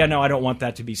 yeah, no, I don't want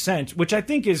that to be sent, which I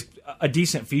think is a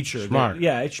decent feature. Smart.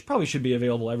 It probably should be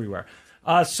available everywhere.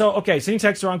 Sending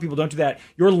text to wrong people, don't do that.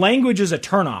 Your language is a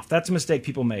turnoff. That's a mistake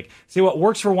people make. See, what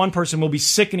works for one person will be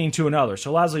sickening to another.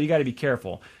 So, Laszlo, you got to be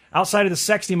careful. Outside of the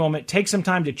sexting moment, take some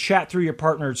time to chat through your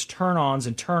partner's turn-ons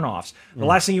and turn-offs. The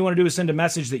last thing you want to do is send a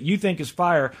message that you think is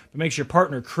fire, but makes your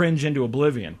partner cringe into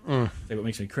oblivion. What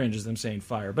makes me cringe is them saying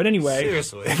fire. But anyway.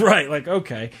 Seriously. Right, like,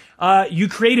 okay. You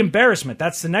create embarrassment.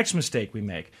 That's the next mistake we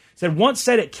make. Once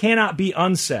said, it cannot be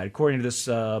unsaid, according to this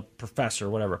professor or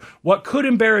whatever. What could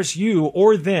embarrass you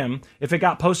or them if it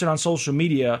got posted on social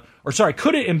media,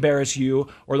 could it embarrass you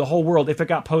or the whole world if it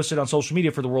got posted on social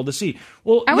media for the world to see?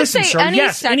 Well, I would listen, say sir, any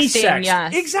yes, any sexting, sex.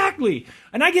 yes. Exactly.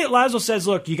 And I get Laszlo says,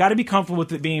 look, you got to be comfortable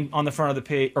with it being on the front of the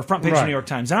page or front page of the New York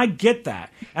Times. And I get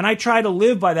that. And I try to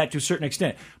live by that to a certain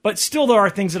extent. But still, there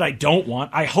are things that I don't want.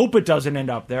 I hope it doesn't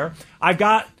end up there. I've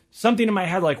got something in my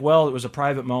head like, well, it was a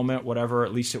private moment, whatever.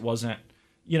 At least it wasn't,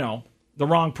 the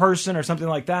wrong person or something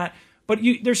like that. But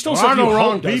there's still There are something no you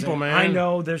wrong hope doesn't. people, man. I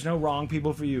know there's no wrong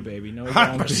people for you, baby. No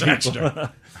I'm wrong a sexter. people.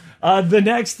 The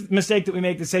next mistake that we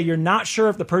make is say you're not sure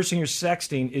if the person you're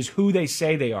sexting is who they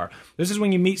say they are. This is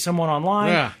when you meet someone online.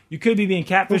 Yeah. You could be being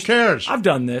catfished. Who cares? I've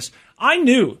done this. I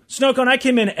knew. Snowcone, I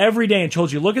came in every day and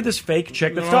told you, look at this fake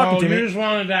chick that's talking to me. You just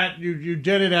wanted that. You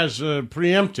did it as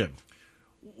preemptive.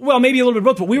 Well, maybe a little bit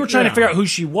of both, but we were trying to figure out who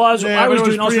she was. Yeah, I was but it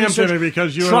doing all sorts of preemptive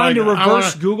because you were trying to like, I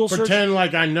reverse wanna Google search. pretend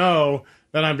like I know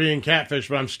that I'm being catfished,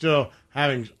 but I'm still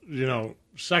having,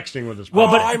 sexting with this person. Well,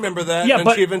 but I remember that, yeah, and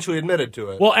but- she eventually admitted to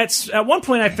it. Well, at one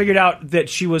point I figured out that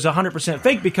she was 100%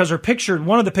 fake because her picture,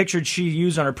 one of the pictures she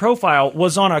used on her profile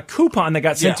was on a coupon that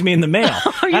got sent to me in the mail.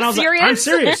 Are you and I was serious? Like, I'm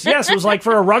serious. Yes, it was like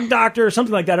for a rug doctor or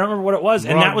something like that. I don't remember what it was.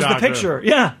 And Rug that was doctor. the picture.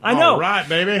 Yeah, I know. All right,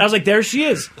 baby. I was like, there she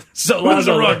is. So Who's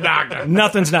a Laszlo, rug doctor?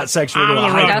 Nothing's not sexual. I'm to a a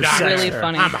rug hyper That's doctor. really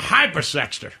funny. I'm a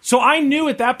hypersexter. So I knew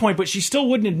at that point, but she still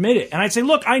wouldn't admit it. And I'd say,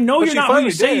 look, I know But you're she not who you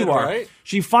finally say did, you are. right?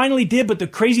 She finally did, but the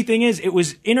crazy thing is, it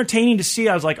was entertaining to see.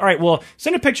 I was like, all right, well,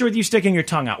 send a picture with you sticking your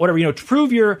tongue out, whatever, to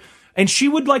prove your... And she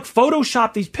would like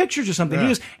Photoshop these pictures or something.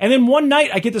 Yeah. And then one night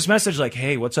I get this message like,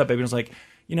 hey, what's up, baby? And I was like,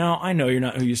 I know you're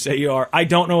not who you say you are. I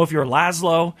don't know if you're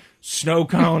Laszlo,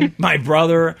 Snowcone, my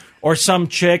brother, or some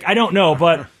chick. I don't know,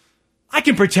 but I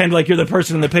can pretend like you're the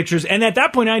person in the pictures. And at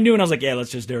that point I knew, and I was like, yeah,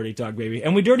 let's just dirty talk, baby.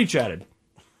 And we dirty chatted.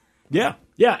 Yeah.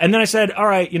 Yeah. And then I said, all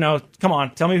right, come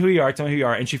on, tell me who you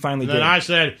are. And she finally did. Then I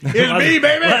said, it's me,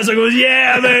 baby. Laszlo goes,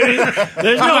 yeah, baby.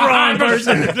 There's no wrong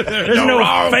person. There's no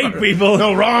wrong fake people.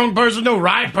 No wrong person, no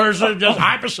right person, just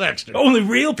hypersexter. Only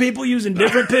real people using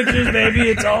different pictures, baby.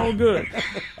 It's all good.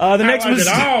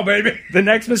 The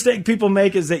next mistake people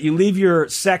make is that you leave your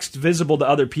sext visible to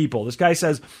other people. This guy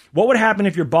says, what would happen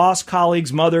if your boss,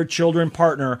 colleagues, mother, children,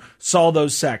 partner saw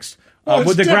those sexts?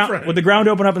 Would the ground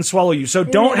open up and swallow you? So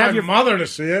don't have your mother to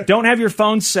see it. Don't have your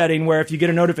phone setting where if you get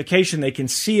a notification, they can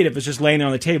see it if it's just laying there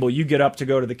on the table. You get up to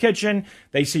go to the kitchen,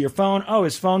 they see your phone. Oh,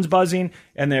 his phone's buzzing,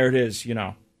 and there it is. I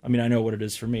know what it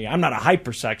is for me. I'm not a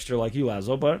hypersexter like you,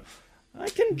 Laszlo, but I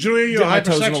can Julia, you dip a my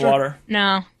toes in the hypersexter? water.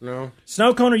 No.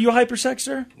 Snowcone, are you a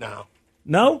hypersexter? No.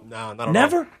 No? No, not at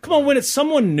Never? all. Come on, when it's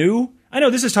someone new. I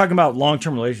know this is talking about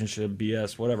long-term relationship,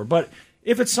 BS, whatever. But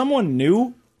if it's someone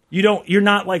new, you're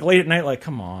not like late at night like,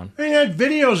 come on. He had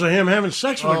videos of him having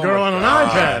sex with a girl on an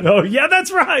iPad. Oh, yeah,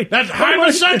 that's right. That's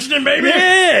hypersexting, baby.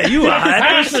 Yeah, you are.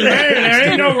 Hey, there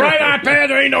ain't no right iPad,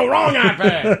 there ain't no wrong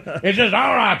iPad. It's just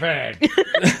our iPad.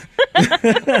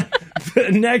 The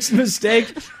next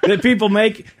mistake that people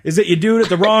make is that you do it at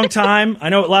the wrong time. I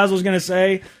know what Laszlo's going to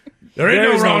say. There ain't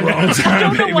no wrong I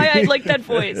time. don't know why I like that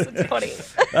voice. It's funny.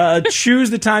 Choose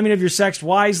the timing of your sext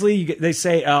wisely. They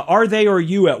say, are they or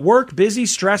you at work, busy,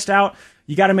 stressed out?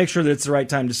 You got to make sure that it's the right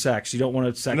time to sext. You don't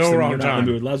want to sext No them wrong when you're not in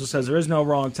the time. mood. Laszlo says there is no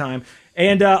wrong time.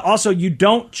 And also, you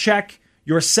don't check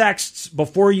your sexts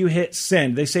before you hit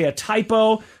send. They say a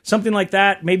typo, something like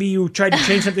that. Maybe you tried to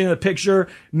change something in the picture.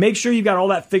 Make sure you got all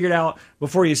that figured out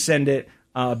before you send it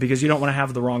because you don't want to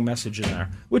have the wrong message in there,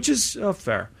 which is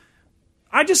fair.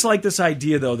 I just like this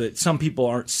idea, though, that some people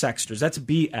aren't sexters. That's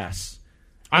BS.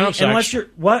 I don't sext. Unless you're...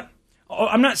 What? Oh,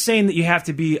 I'm not saying that you have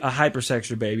to be a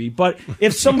hypersexter, baby, but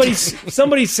if somebody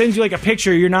sends you like a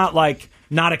picture, you're not like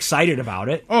not excited about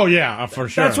it. Oh, yeah, for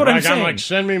sure. That's what I'm saying. I'm like,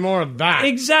 send me more of that.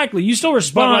 Exactly. You still But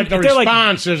respond. like the If they're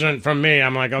response isn't from me.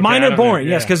 I'm like, okay. mine I are don't boring,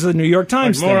 know. yes, because of the New York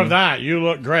Times Like more thing. of that. You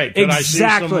look great. Could I see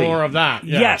some more of that?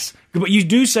 Yeah. Yes. But you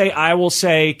do say, I will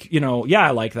say, yeah,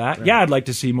 I like that. Yeah, I'd like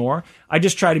to see more. I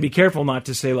just try to be careful not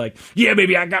to say like, yeah,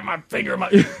 baby, I got my finger in my...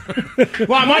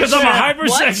 Well, I might because I'm a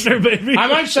hypersexer, baby. I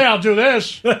might say I'll do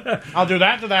this. I'll do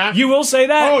that to that. You will say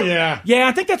that? Oh, yeah. Yeah,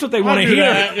 I think that's what they want to do hear.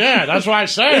 That. Yeah, that's why I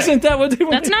say Isn't that what they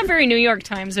want? That's not very New York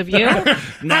Times of you.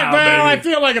 I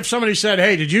feel like if somebody said,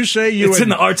 hey, did you say you It's in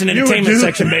the arts and entertainment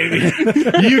section, baby.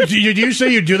 Did you say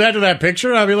you'd do that to that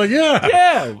picture? I'd be like, yeah.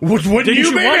 Yeah. Wouldn't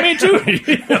you want me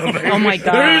to? Oh, my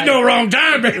God. There is no wrong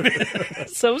time, baby.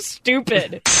 So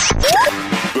stupid.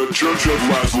 The Church of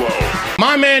Laszlo.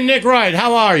 My man, Nick Wright,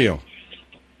 how are you?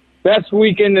 Best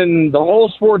weekend in the whole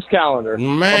sports calendar.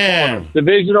 Man.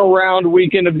 Divisional round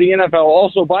weekend of the NFL.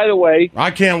 Also, by the way...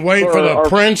 I can't wait for the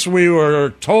Prince we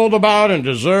were told about and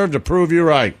deserve to prove you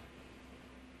right.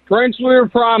 Prince we were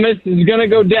promised is going to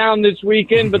go down this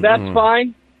weekend, but that's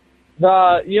fine.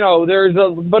 But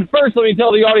first, let me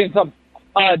tell the audience something.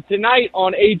 Tonight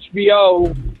on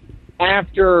HBO,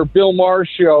 after Bill Maher's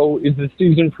show, is the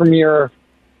season premiere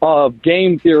of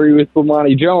Game Theory with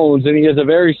Bomani Jones, and he has a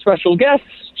very special guest,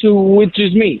 which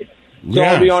is me. So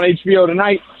I'll be on HBO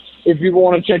tonight if people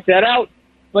want to check that out.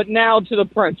 But now to the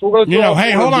Prince. We'll go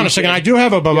hey, hold on a second. I do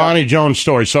have a Bomani Jones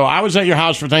story. So I was at your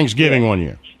house for Thanksgiving one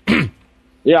year.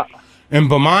 Yeah. And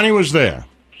Bomani was there.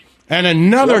 And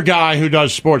another guy who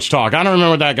does sports talk. I don't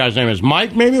remember what that guy's name is.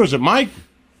 Mike, maybe? Was it Mike?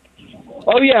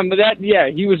 Oh, yeah. But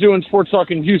he was doing sports talk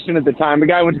in Houston at the time. The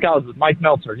guy I went to college with, Mike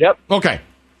Meltzer. Yep. Okay.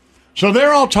 So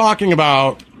they're all talking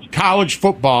about college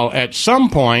football at some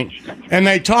point, and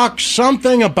they talk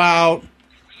something about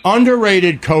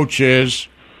underrated coaches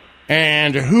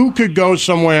and who could go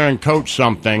somewhere and coach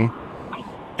something.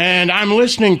 And I'm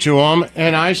listening to them,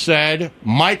 and I said,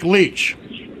 Mike Leach.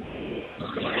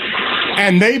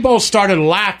 And they both started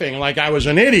laughing like I was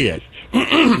an idiot.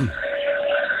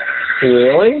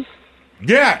 Really?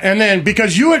 Yeah, and then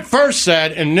because you at first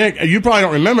said, and Nick, you probably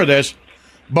don't remember this,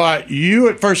 but you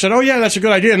at first said, oh, yeah, that's a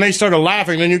good idea. And they started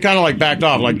laughing. Then you kind of like backed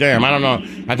off like, damn, I don't know.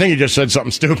 I think you just said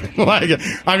something stupid. Like,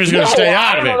 I'm just going to stay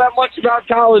out of it. I don't know that much about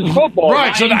college football.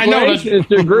 Right. So I know that is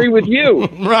to agree with you.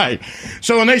 Right.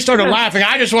 So when they started laughing,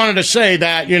 I just wanted to say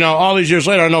that, all these years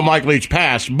later, I know Mike Leach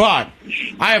passed. But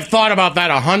I have thought about that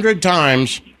 100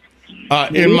 times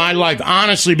in my life,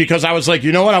 honestly, because I was like,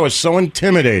 you know what? I was so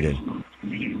intimidated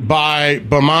by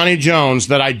Bomani Jones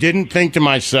that I didn't think to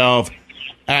myself,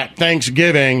 at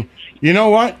Thanksgiving, you know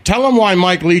what? Tell him why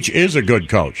Mike Leach is a good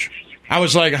coach. I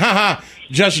was like,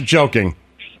 just joking,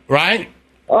 right?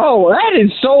 Oh, that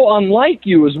is so unlike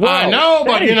you as well. I know,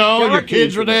 but, your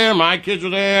kids were there, my kids were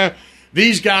there.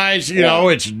 These guys,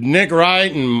 it's Nick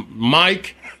Wright and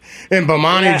Mike and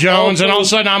Bomani Jones, and all of a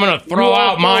sudden I'm going to throw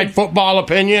out my football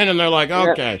opinion, and they're like,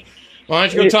 okay, why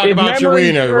don't you go talk about your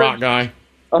arena, rock guy?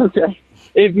 Okay.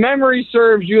 If memory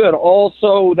serves, you had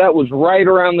also, that was right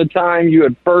around the time you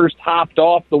had first hopped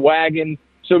off the wagon,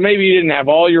 so maybe you didn't have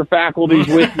all your faculties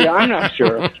with you. I'm not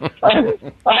sure.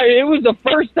 It was the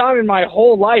first time in my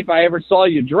whole life I ever saw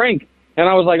you drink, and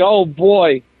I was like, oh,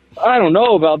 boy, I don't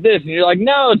know about this. And you're like,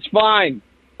 no, it's fine.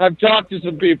 I've talked to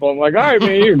some people. I'm like, all right,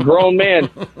 man, you're a grown man.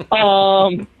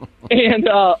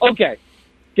 Okay,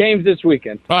 games this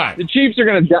weekend. All right. The Chiefs are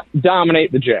going to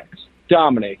dominate the Jags.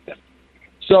 Dominate them.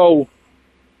 So...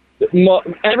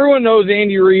 everyone knows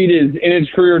Andy Reid is in his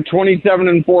career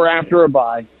 27-4 after a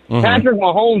bye. Mm-hmm. Patrick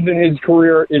Mahomes in his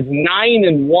career is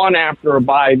 9-1 after a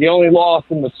bye. The only loss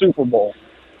in the Super Bowl.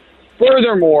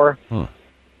 Furthermore,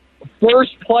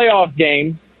 first playoff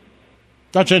game.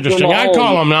 That's interesting. I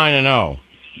call him 9-0.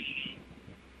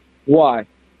 Why?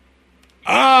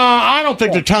 I don't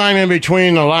think the time in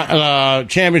between the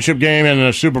championship game and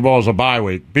the Super Bowl is a bye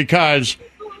week because.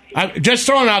 Just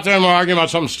throwing out there and we're arguing about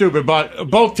something stupid, but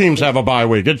both teams have a bye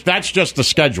week. That's just the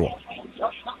schedule.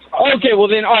 Okay, all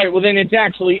right. Well, then it's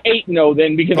actually 8-0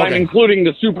 then because I'm including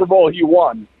the Super Bowl he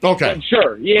won. Okay. But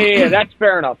sure. Yeah, that's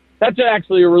fair enough. That's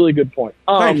actually a really good point.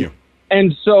 Thank you.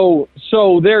 And so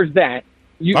there's that.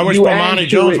 I wish Bomani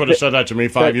Jones would have said that to me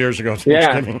 5 years ago.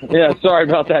 Yeah, sorry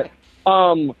about that.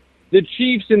 The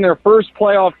Chiefs in their first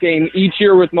playoff game each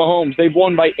year with Mahomes, they've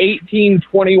won by 18,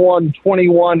 21,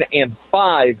 21, and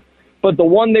 5. But the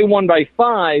one they won by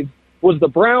 5 was the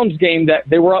Browns game that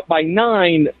they were up by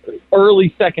 9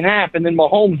 early second half. And then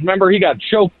Mahomes, remember, he got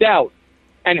choked out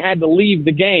and had to leave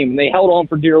the game. They held on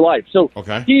for dear life. So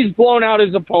he's blown out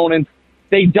his opponents.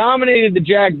 They dominated the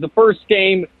Jags the first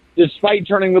game despite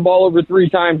turning the ball over 3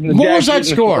 times. And the Jags was that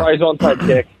score? Surprise onside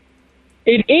kick.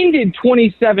 It ended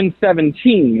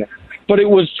 27-17. But it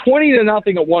was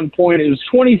 20-0 at one point. It was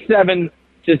 27-7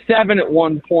 at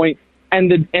one point. And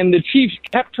the Chiefs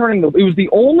kept turning it was the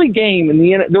only game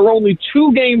there were only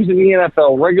 2 games in the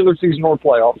NFL, regular season or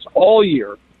playoffs, all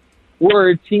year, where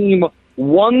a team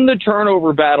won the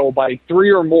turnover battle by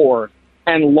 3 or more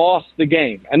and lost the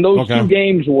game. And those 2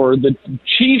 games were the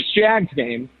Chiefs-Jags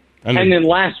game and then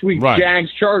last week's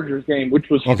Jags-Chargers game, which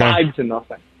was 5-0.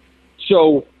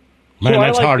 So, man,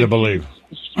 that's hard to believe.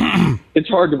 It's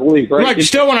hard to believe, right? Like,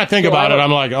 still when I think about it,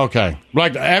 I'm like, okay.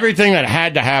 Like, everything that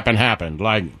had to happen happened.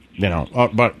 Like,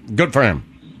 but good for him.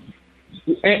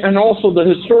 And also the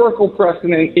historical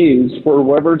precedent is, for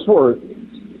whatever it's worth,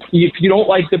 if you don't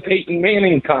like the Peyton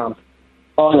Manning comp,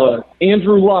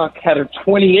 Andrew Luck had a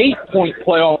 28-point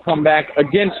playoff comeback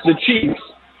against the Chiefs.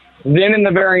 Then in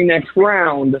the very next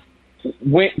round,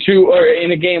 went to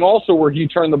in a game also where he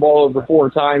turned the ball over 4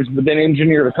 times, but then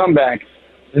engineered a comeback.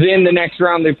 Then the next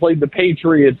round they played the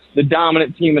Patriots, the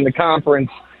dominant team in the conference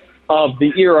of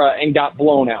the era, and got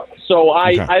blown out. So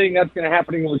I think that's going to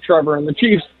happen with Trevor and the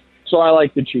Chiefs. So I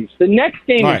like the Chiefs. The next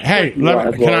game. All right, hey,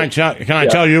 can I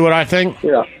tell you what I think?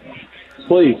 Yeah,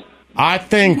 please.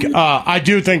 I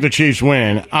do think the Chiefs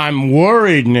win. I'm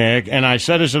worried, Nick, and I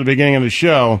said this at the beginning of the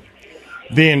show.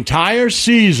 The entire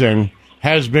season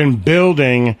has been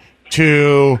building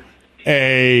to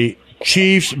a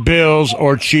Chiefs-Bills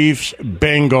or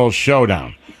Chiefs-Bengals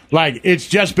showdown. Like, it's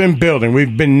just been building.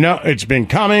 It's been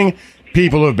coming.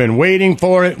 People have been waiting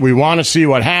for it. We want to see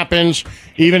what happens.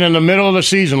 Even in the middle of the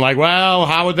season, like, well,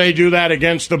 how would they do that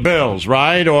against the Bills,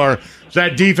 right? Or is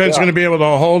that defense going to be able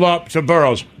to hold up to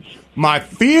Burrows? My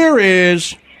fear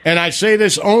is, and I say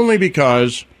this only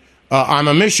because I'm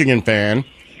a Michigan fan,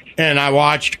 and I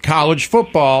watched college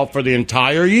football for the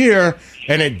entire year,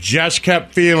 and it just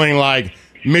kept feeling like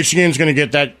Michigan's going to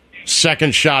get that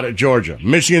second shot at Georgia.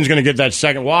 Michigan's going to get that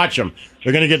second. Watch them.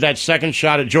 They're going to get that second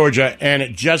shot at Georgia, and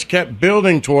it just kept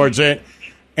building towards it.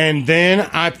 And then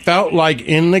I felt like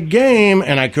in the game,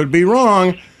 and I could be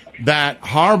wrong, that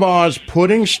Harbaugh's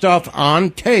putting stuff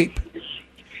on tape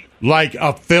like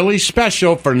a Philly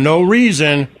special for no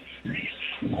reason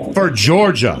for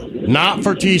Georgia, not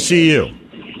for TCU,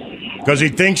 because he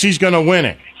thinks he's going to win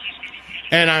it.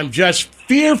 And I'm just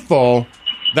fearful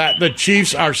that the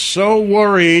Chiefs are so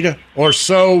worried or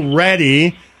so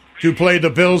ready to play the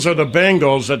Bills or the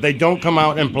Bengals that they don't come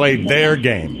out and play their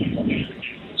game.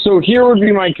 So here would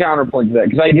be my counterpoint to that,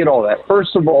 because I get all that.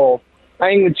 First of all, I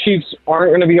think the Chiefs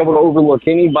aren't going to be able to overlook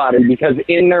anybody, because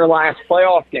in their last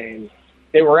playoff game,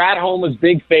 they were at home as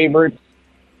big favorites,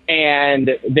 and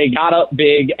they got up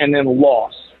big and then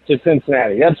lost to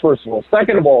Cincinnati. That's first of all.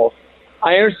 Second of all,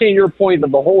 I understand your point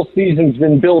that the whole season's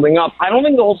been building up. I don't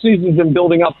think the whole season's been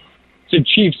building up to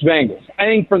Chiefs-Bengals. I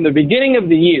think from the beginning of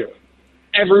the year,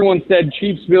 everyone said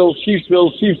Chiefs-Bills,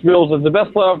 Chiefs-Bills, Chiefs-Bills is the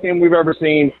best playoff game we've ever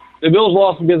seen. The Bills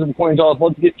lost because of a coin toss.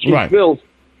 Let's get Chiefs-Bills. Right.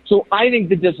 So I think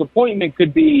the disappointment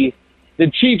could be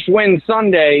the Chiefs win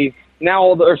Sunday,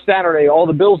 or Saturday. All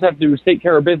the Bills have to do is take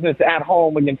care of business at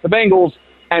home against the Bengals,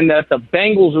 and that the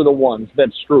Bengals are the ones that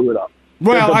screw it up.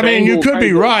 Well, I mean, you could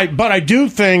be right, but I do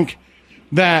think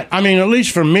that, I mean, at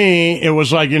least for me, it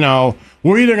was like,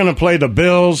 we're either going to play the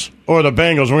Bills or the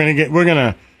Bengals.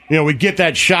 We get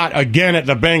that shot again at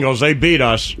the Bengals. They beat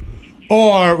us.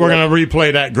 Or we're going to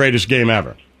replay that greatest game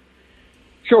ever.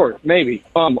 Sure, maybe.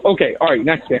 Okay, all right,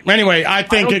 next game. Anyway, I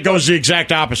think it goes the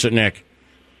exact opposite, Nick.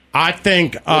 I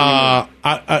think, I'm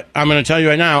going to tell you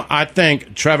right now, I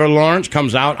think Trevor Lawrence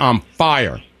comes out on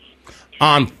fire,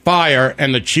 and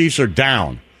the Chiefs are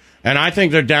down. And I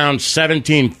think they're down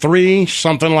 17-3,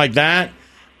 something like that.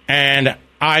 And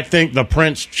I think the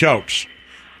Prince chokes.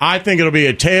 I think it'll be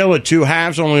a tale of two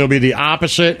halves, only it'll be the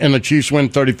opposite, and the Chiefs win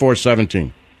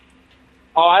 34-17.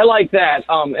 Oh, I like that.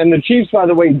 And the Chiefs, by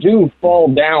the way, do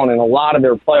fall down in a lot of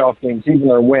their playoff games, even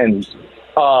their wins.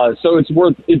 So it's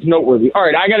noteworthy. All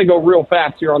right, I got to go real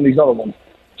fast here on these other ones.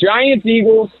 Giants,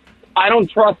 Eagles, I don't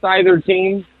trust either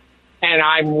team, and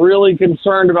I'm really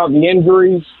concerned about the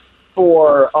injuries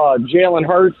for Jalen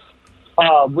Hurts.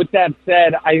 With that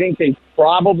said, I think they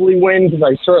probably win because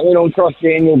I certainly don't trust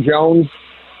Daniel Jones.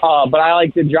 But I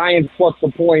like the Giants plus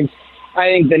the points. I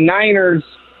think the Niners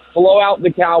blow out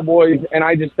the Cowboys, and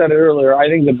I just said it earlier, I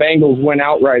think the Bengals win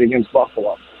outright against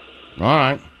Buffalo. All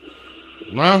right.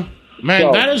 Well,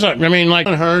 man, that is like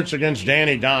Hurts against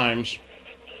Danny Dimes.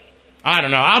 I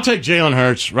don't know. I'll take Jalen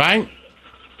Hurts, right?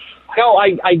 No,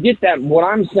 I get that. What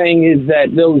I'm saying is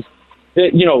that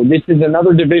this is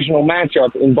another divisional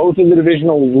matchup. In both of the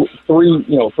divisional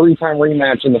three-time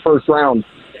rematch in the first round,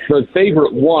 the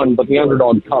favorite won, but the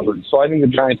underdog covered. So I think the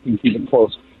Giants can keep it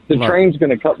close. The train's going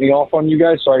to cut me off on you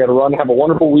guys, so I got to run. Have a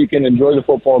wonderful weekend. Enjoy the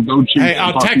football. Go Chiefs. Hey,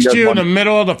 I'll text you in the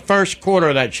middle of the first quarter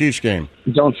of that Chiefs game.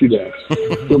 Don't you dare.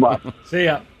 Goodbye. See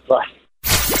ya. Bye.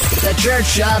 The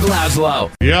Church of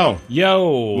Laszlo.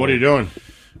 Yo. What are you doing?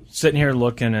 Sitting here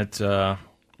looking at... I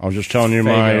was just telling you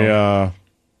my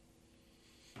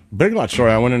Big Lot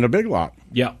story. I went into Big Lot.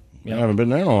 Yeah. I haven't been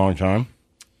there in a long time.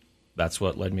 That's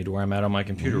what led me to where I'm at on my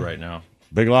computer right now.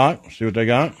 Big Lot, see what they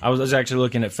got? I was actually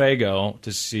looking at Faygo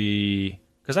to see,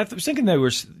 because I was thinking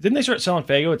didn't they start selling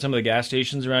Faygo at some of the gas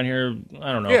stations around here?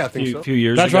 I don't know. Yeah, I think so. Few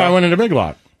years ago. That's why I went into Big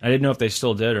Lot. I didn't know if they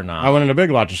still did or not. I went into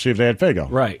Big Lot to see if they had Faygo.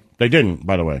 Right. They didn't,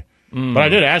 by the way. Mm. But I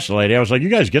did ask the lady. I was like, you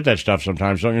guys get that stuff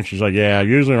sometimes, don't you? She's like, yeah,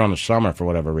 usually around the summer for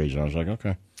whatever reason. I was like,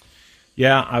 okay.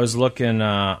 Yeah, I was looking,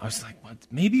 I was like, what?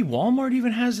 Maybe Walmart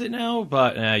even has it now?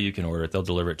 But you can order it. They'll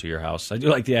deliver it to your house. I do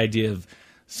like the idea of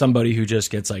somebody who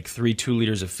just gets like 3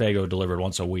 2-liters of Faygo delivered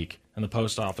once a week, and the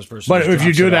post office person. But if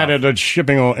you do that, the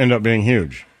shipping will end up being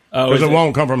huge. Because it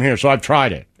won't come from here. So I've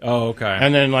tried it. Oh, okay.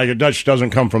 And then like it doesn't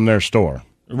come from their store.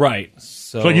 Right.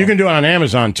 So you can do it on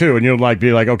Amazon too, and you'll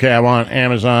be like, okay, I want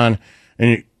Amazon, and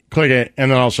you click it, and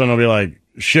then all of a sudden it'll be like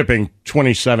shipping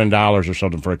 $27 or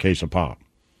something for a case of pop.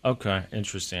 Okay,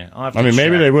 interesting. I'll have to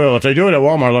maybe they will. If they do it at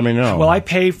Walmart, let me know. Well, I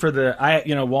pay for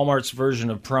Walmart's version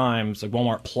of Prime. It's like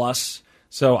Walmart Plus.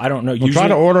 So I don't know. We'll try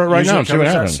to order it right now and see what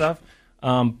happens. Stuff.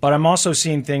 But I'm also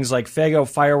seeing things like Faygo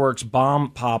Fireworks Bomb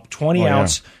Pop 20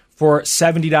 ounce for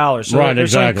 $70. So right,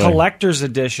 there's exactly. some collector's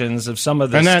editions of some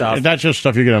of this stuff. That's just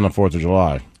stuff you get on the 4th of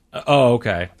July.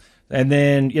 Okay. And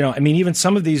then, even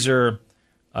some of these are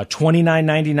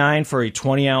 $29.99 for a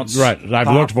 20 ounce. Right.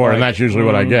 I've looked for it, and that's usually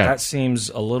what I get. That seems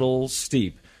a little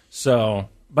steep. So,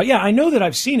 but yeah, I know that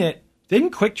I've seen it. Didn't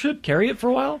Quick Trip carry it for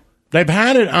a while? They've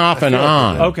had it off and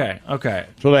on. Okay.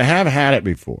 So they have had it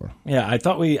before. Yeah,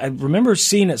 I remember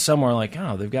seeing it somewhere like,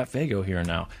 oh, they've got Faygo here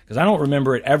now. Because I don't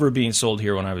remember it ever being sold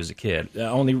here when I was a kid. The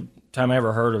only time I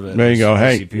ever heard of it. There you go.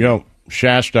 ICP. Hey,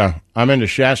 Shasta. I'm into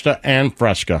Shasta and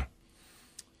Fresca.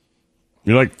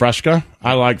 You like Fresca?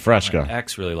 I like Fresca. My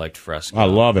ex really liked Fresca. I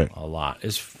love it. A lot.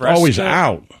 Is Fresca always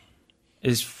out?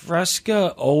 Is Fresca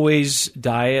always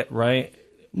diet, right?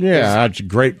 Yeah, it's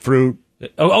grapefruit.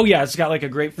 Oh, yeah, it's got like a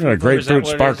grapefruit. Yeah, grapefruit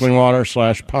sparkling water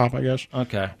 / pop, I guess.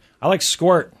 Okay. I like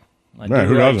Squirt. Who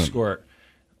doesn't? Squirt.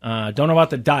 Don't know about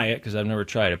the diet because I've never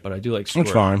tried it, but I do like Squirt.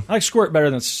 That's fine. I like Squirt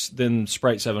better than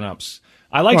Sprite 7-Ups.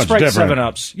 I like Sprite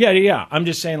 7-Ups. Yeah. I'm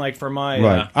just saying, like, for my...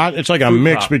 Right. It's like a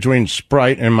mix between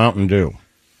Sprite and Mountain Dew.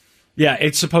 Yeah,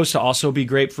 it's supposed to also be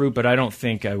grapefruit, but I don't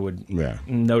think I would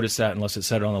notice that unless it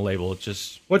said it on the label. It's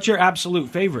just... What's your absolute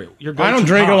favorite? I don't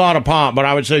drink a lot of pop, but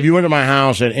I would say if you went to my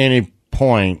house at any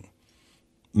point,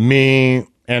 me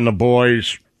and the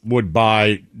boys would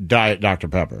buy Diet Dr.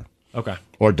 Pepper. Okay.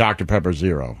 Or Dr. Pepper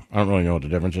Zero. I don't really know what the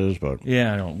difference is, but...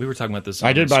 Yeah, I don't. We were talking about this.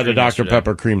 I did buy the Dr.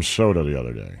 Pepper cream soda the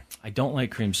other day. I don't like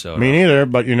cream soda. Me neither,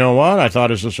 but you know what? I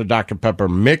thought, is this a Dr. Pepper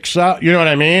mix-up? You know what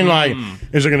I mean? Like,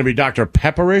 is it going to be Dr.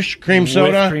 Pepperish cream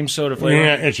soda? With cream soda flavor?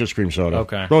 Yeah, it's just cream soda.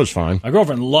 Okay. Goes fine. My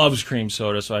girlfriend loves cream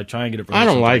soda, so I try and get it for her. I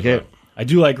don't like it. I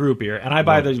do like root beer, and I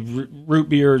buy the root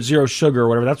beer zero sugar or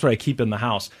whatever. That's what I keep in the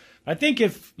house. I think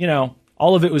if,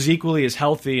 all of it was equally as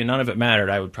healthy and none of it mattered,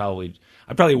 I'd probably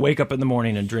wake up in the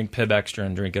morning and drink Pibb Extra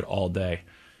and drink it all day.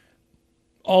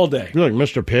 All day. You like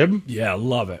Mr. Pibb? Yeah,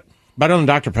 love it. Better than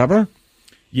Dr. Pepper?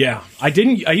 Yeah. I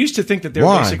used to think that they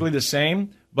were basically the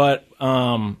same, but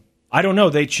I don't know.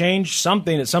 They changed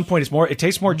something at some point. It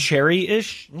tastes more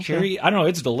cherry-ish. Okay. Cherry. I don't know.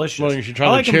 It's delicious. Well, you should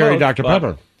try the cherry Dr.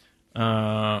 Pepper.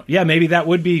 Yeah, maybe that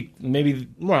would be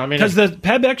because the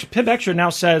Pibb Extra now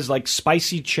says like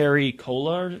spicy cherry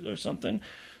cola or something.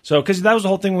 So because that was the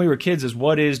whole thing when we were kids is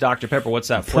what is Dr. Pepper? What's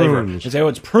that flavor? They say, oh,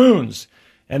 it's prunes,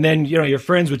 and then your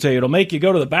friends would tell you it'll make you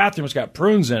go to the bathroom. It's got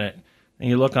prunes in it, and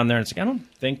you look on there and it's like I don't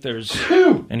think there's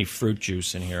any fruit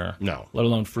juice in here. No, let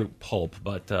alone fruit pulp.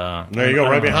 But there you go,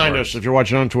 right behind us. If you're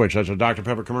watching on Twitch, that's a Dr.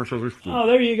 Pepper commercial. Oh,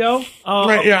 there you go.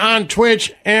 Right, you're on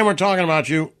Twitch, and we're talking about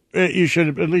you. You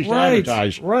should at least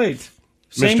advertise. Right.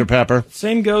 Mr. Pepper.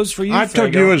 Same goes for you, I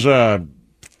took you as a Dr.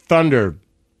 Thunder?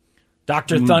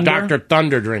 Dr.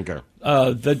 Thunder drinker.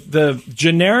 The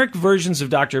generic versions of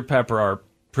Dr. Pepper are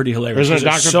pretty hilarious. Isn't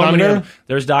it Dr. Thunder?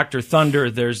 There's Dr.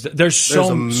 Thunder. There's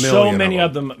so many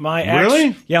of them. My ex,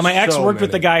 really? Yeah, my ex worked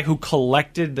with the guy who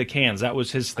collected the cans. That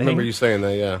was his thing. I remember you saying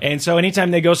that, yeah. And so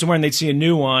anytime they go somewhere and they'd see a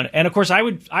new one, and of course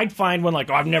I'd find one like,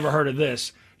 oh, I've never heard of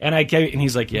this. And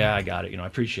he's like, yeah, I got it. I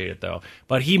appreciate it though.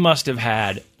 But he must have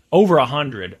had over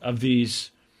 100 of these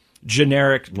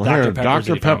generic Dr. Peppers.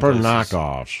 Dr. Pepper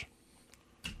knockoffs.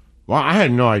 Well, I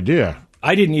had no idea.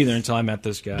 I didn't either until I met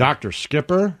this guy. Dr.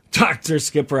 Skipper, Dr.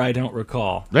 Skipper, I don't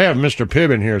recall. They have Mr.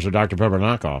 Pibb in here as a Dr. Pepper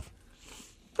knockoff.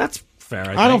 That's fair,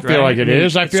 I don't feel like it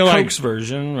is. I feel like Coke's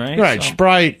version, right? Right, So-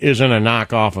 Sprite isn't a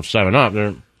knockoff of 7-Up.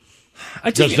 They're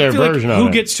just their feel like version of who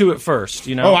it. gets to it first,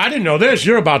 you know? Oh, I didn't know this.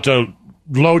 You're about to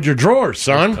load your drawers,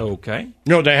 son. Okay. You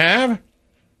know what they have?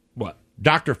 What?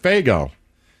 Dr. Fago.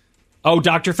 Oh,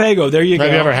 Dr. Fago. There you go.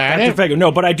 Have you ever had Dr. it? Fago.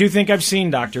 No, but I do think I've seen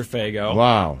Dr. Fago.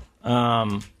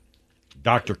 Wow.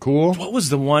 Dr. Cool? What was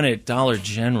the one at Dollar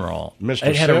General? Mr.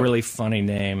 It had Sip? a really funny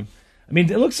name. I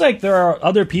mean, it looks like there are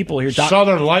other people here.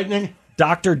 Southern Lightning?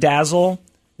 Dr. Dazzle.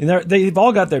 And they've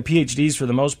all got their PhDs for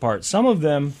the most part. Some of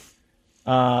them,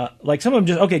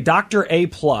 Dr. A+,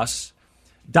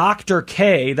 Dr.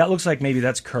 K, that looks like maybe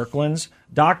that's Kirkland's.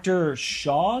 Dr.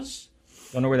 Shaw's?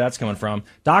 Don't know where that's coming from.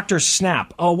 Dr.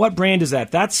 Snap. Oh, what brand is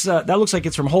that? That looks like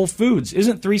it's from Whole Foods.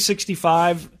 Isn't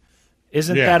 365?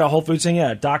 Isn't that a Whole Foods thing?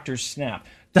 Yeah, Dr. Snap.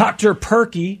 Dr.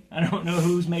 Perky. I don't know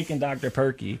who's making Dr.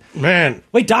 Perky. Man.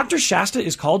 Wait, Dr. Shasta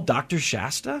is called Dr.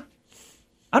 Shasta?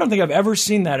 I don't think I've ever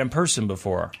seen that in person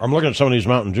before. I'm looking at some of these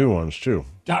Mountain Dew ones, too.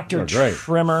 Dr. They're great.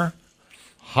 Trimmer.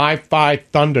 Hi-Fi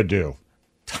Thunder Dew.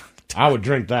 I would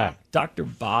drink that. Dr.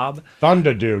 Bob.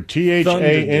 Thunder Dew.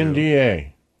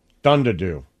 Thanda. Thunder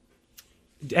Dew.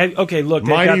 Okay, look.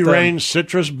 Mighty Rain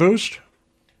Citrus Boost.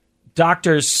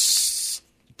 Dr.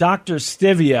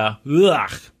 Stevia.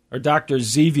 Ugh. Or Dr.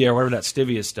 Zevia, or whatever that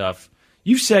Stevia stuff.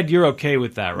 You said you're okay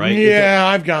with that, right? Yeah,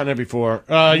 I've gotten it before.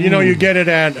 You get it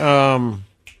at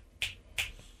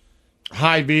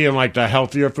Hy-Vee in like the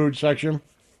healthier food section.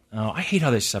 Oh, I hate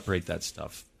how they separate that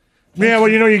stuff. Yeah, well,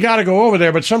 you got to go over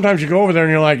there, but sometimes you go over there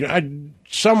and you're like,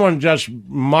 someone just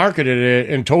marketed it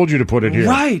and told you to put it here.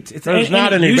 Right. It's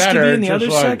not any used better. To be in the it's other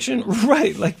just like- section.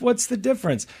 Right. Like, what's the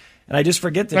difference? And I just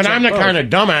forget to And check I'm the both. kind of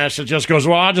dumbass that just goes,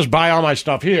 well, I'll just buy all my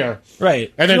stuff here.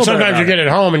 Right. And then Feel better sometimes you about get it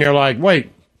home and you're like,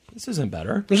 wait. This isn't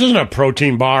better. This isn't a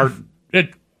protein bar.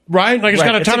 Right? Like it's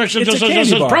got a ton of shit that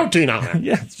says protein on it.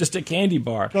 Yeah, it's just a candy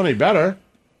bar. It's only better.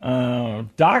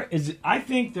 I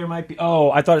think there might be.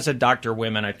 Oh, I thought it said Dr.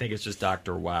 Women. I think it's just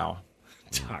Dr. Wow.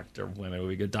 Dr. Women would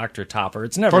be good. Dr. Topper.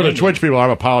 It's never For the ending. Twitch people, I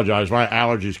apologize. My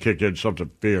allergies kicked in something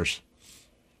fierce.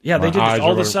 Yeah, they My did this eyes all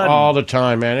are of a sudden. all the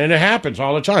time, man. And it happens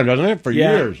all the time, doesn't it? For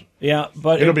Yeah. years. Yeah,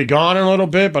 but It'll be gone in a little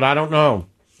bit, but I don't know.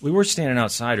 We were standing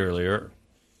outside earlier,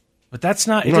 but that's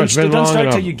not. It No, it's been doesn't long start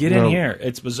enough. till you get No. in here.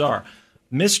 It's bizarre.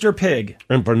 Mr. Pig.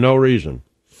 And for no reason.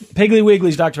 Piggly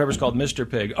Wiggly's Dr. Pepper's called Mr.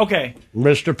 Pig. Okay.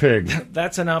 Mr. Pig.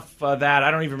 That's enough that. I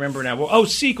don't even remember now. Well,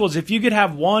 sequels. If you could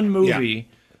have one movie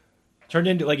turned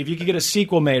into, like, if you could get a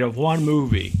sequel made of one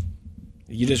movie,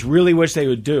 you just really wish they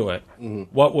would do it,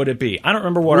 what would it be? I don't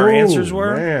remember what our answers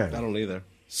were. Man. I don't either.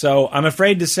 So I'm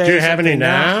afraid to say. Do you have any something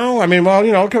now? I mean, well,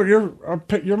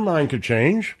 your mind could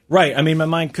change. Right. I mean, my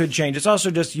mind could change. It's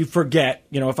also just you forget.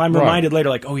 If I'm Right. reminded later,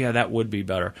 like, oh yeah, that would be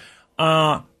better.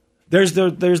 There's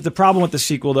the problem with the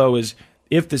sequel though is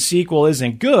if the sequel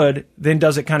isn't good, then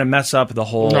does it kind of mess up the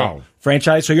whole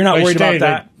franchise? So you're not worried about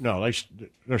that. No,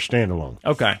 they're standalone.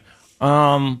 Okay.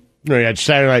 You had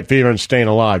Saturday Night Fever and Staying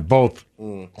Alive, both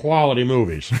quality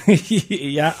movies.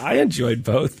 Yeah, I enjoyed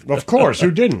both. Of course, who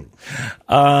didn't?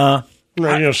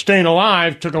 Staying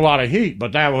Alive took a lot of heat,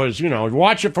 but that was,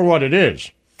 watch it for what it is.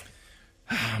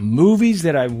 Movies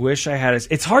that I wish I had.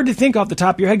 It's hard to think off the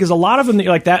top of your head because a lot of them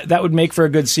like that would make for a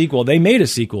good sequel. They made a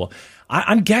sequel.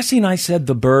 I'm guessing I said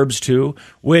The Burbs too,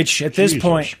 which at this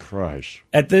point,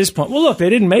 well, look, they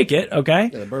didn't make it. Okay,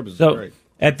 Yeah, The Burbs is so great.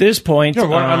 at this point,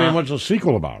 what's the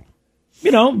sequel about?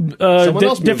 Someone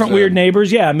else different moves weird in.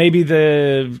 neighbors. Yeah, maybe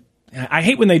I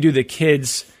hate when they do the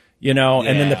kids, and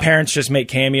then the parents just make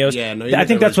cameos. Yeah, no, I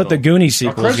think that's what the Goonies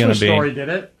sequel is going to be. Story did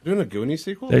it. Doing a Goonies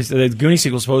sequel? The Goonies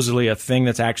sequel is supposedly a thing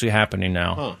that's actually happening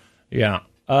now. Huh. Yeah.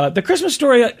 The Christmas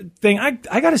Story thing, I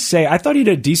got to say, I thought he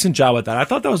did a decent job with that. I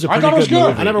thought that was a pretty good movie.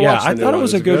 I never watched I the new thought it one.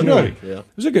 was Is a good movie. Yeah. It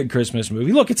was a good Christmas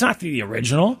movie. Look, it's not the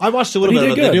original. I watched a little but bit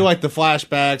he of did it. They good. do like the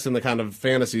flashbacks and the kind of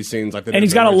fantasy scenes. Like they And did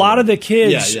he's the got a lot original. of the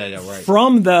kids Yeah, right.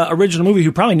 from the original movie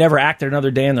who probably never acted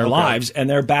another day in their lives, and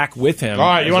they're back with him. All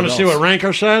right, you as want to see adults. what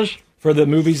Ranker says? For the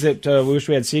movies that we wish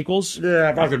we had sequels? Yeah,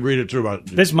 if I could read it through. But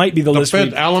This might be the list.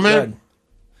 Fifth Element?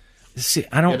 See,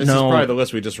 I don't This know. is probably the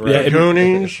list we just read. Yeah,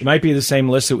 Goonies? it might be the same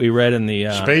list that we read in the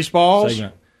Spaceballs?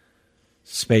 segment.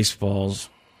 Spaceballs.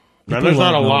 Man, People there's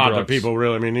not a love Mel lot that Brooks. people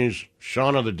really. I mean, he's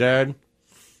Shaun of the Dead.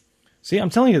 See, I'm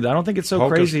telling you, I don't think it's so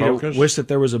Hocus crazy Pocus? to wish that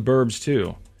there was a Burbs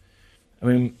 2. I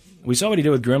mean, we saw what he did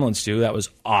with Gremlins 2. That was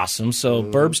awesome. So,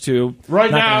 Burbs 2.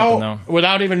 Right not gonna happen, now, though.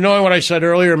 without even knowing what I said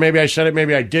earlier, maybe I said it,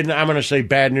 maybe I didn't, I'm going to say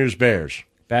Bad News Bears.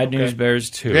 Bad News Bears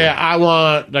 2. Yeah, I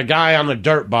want the guy on the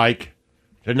dirt bike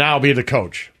to now be the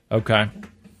coach. Okay.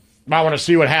 I want to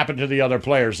see what happened to the other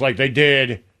players, like they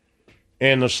did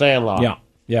in The Sandlot.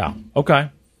 Yeah. Okay.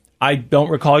 I don't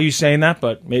recall you saying that,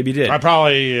 but maybe you did. I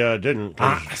probably didn't.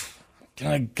 Can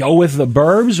I go with The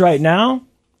Burbs right now?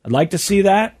 I'd like to see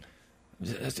that.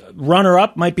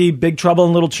 Runner-up might be Big Trouble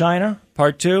in Little China,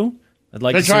 Part 2. I'd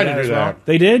like to see that as well.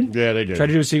 They did? Yeah, they did. Tried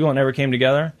to do a sequel and never came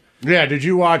together? Yeah, did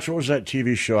you watch, what was that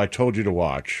TV show I told you to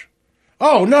watch?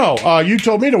 Oh, no, you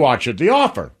told me to watch it, The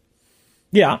Offer.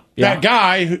 Yeah. That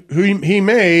guy who he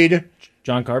made...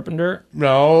 John Carpenter?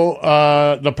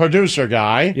 No, the producer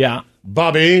guy. Yeah.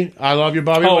 Bubby, I Love You,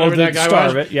 Bubby, whatever that guy star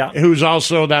was. Of it, yeah. Who's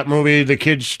also that movie, The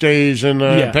Kid Stays in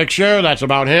the Picture. That's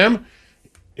about him.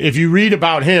 If you read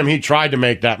about him, he tried to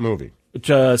make that movie. It's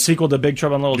a sequel to Big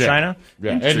Trouble in Little China?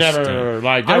 Yeah, it never,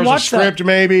 like, there I was a watched script that.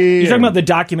 maybe. You're talking about the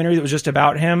documentary that was just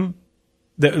about him?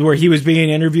 Where he was being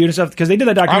interviewed and stuff? Because they did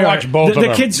that documentary. I watched both of them.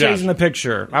 The Kid Stays in the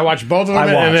Picture. I watched both of them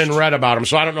and then read about him.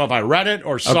 So I don't know if I read it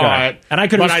or saw it. And I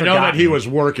could have but I know that he was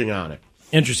working on it.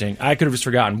 Interesting. I could have just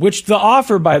forgotten. Which The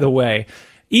Offer, by the way,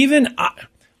 even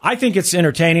I think it's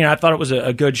entertaining. I thought it was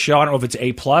a good show. I don't know if it's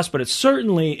A+, but it's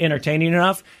certainly entertaining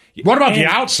enough. What about The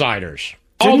Outsiders?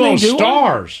 All those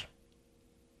stars.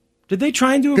 Did they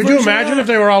try and do a Could version you imagine if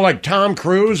they were all like Tom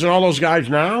Cruise and all those guys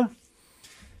now?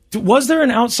 Was there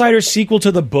an Outsiders sequel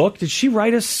to the book? Did she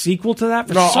write a sequel to that?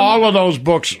 No, all of those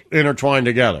books intertwined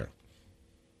together.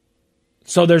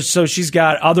 So she's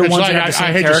got other ones that have the same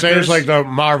I hate characters? to say it's like the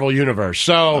Marvel Universe.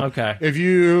 So if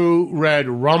you read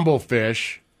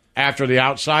Rumblefish after The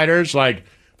Outsiders, like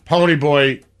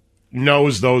Ponyboy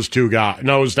knows those two guys,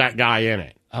 knows that guy in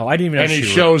it. Oh, I didn't even know. And he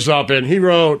shows up and she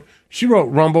wrote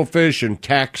Rumblefish and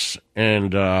Tex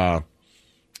and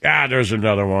there's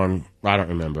another one. I don't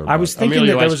remember. I was thinking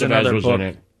Emilio that there was Estevez another was book in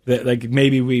it. that like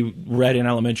maybe we read in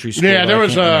elementary school. Yeah, there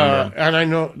was remember. and I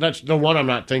know that's the one I'm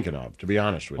not thinking of, to be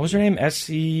honest with you. What was her name?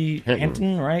 S.C.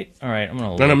 Hinton, right? All right, I'm going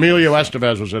to look. And Emilio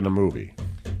Estevez was in the movie.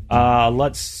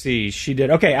 Let's see. She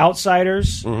did. Okay,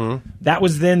 Outsiders. Mm-hmm. That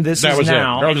was then. That was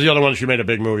now. That was the other one she made a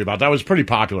big movie about. That was a pretty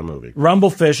popular movie.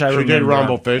 Rumblefish, I remember. She did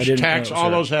Rumblefish. Tex,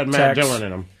 all those had Matt Dillon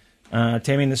in them.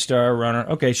 Taming the Star Runner.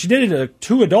 Okay, she did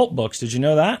 2 adult books. Did you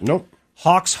know that? Nope.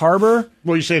 Hawks Harbor.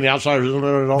 Well, you saying The Outsiders isn't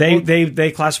an adult book?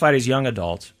 They classified as young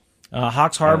adult.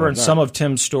 Hawks Harbor and some of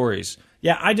Tim's stories.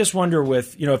 Yeah, I just wonder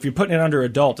if you're putting it under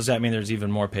adult, does that mean there's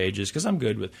even more pages? Because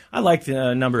I like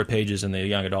the number of pages in the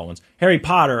young adult ones. Harry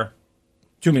Potter,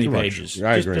 too many pages.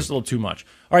 I agree. Just a little too much.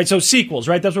 All right, so sequels,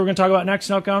 right? That's what we're going to talk about next,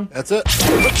 Snowcone? That's it.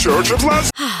 The Church of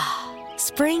Laszlo.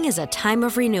 Spring is a time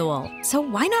of renewal, so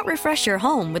why not refresh your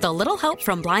home with a little help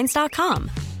from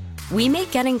Blinds.com? We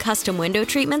make getting custom window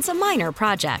treatments a minor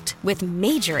project with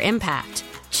major impact.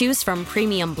 Choose from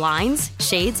premium blinds,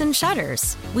 shades, and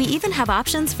shutters. We even have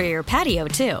options for your patio,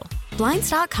 too.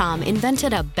 Blinds.com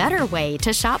invented a better way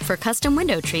to shop for custom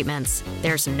window treatments.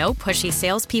 There's no pushy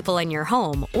salespeople in your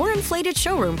home or inflated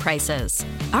showroom prices.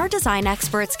 Our design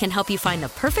experts can help you find the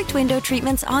perfect window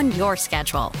treatments on your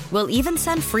schedule. We'll even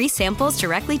send free samples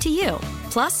directly to you.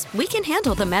 Plus, we can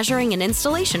handle the measuring and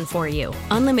installation for you.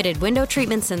 Unlimited window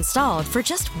treatments installed for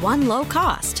just one low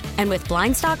cost. And with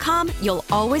Blinds.com, you'll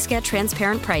always get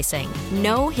transparent pricing.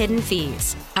 No hidden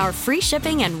fees. Our free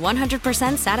shipping and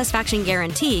 100% satisfaction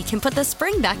guarantee can put the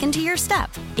spring back into your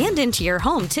step and into your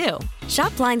home, too.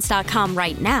 Shop Blinds.com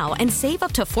right now and save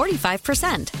up to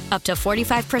 45%. Up to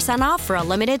 45% off for a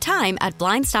limited time at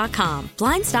Blinds.com.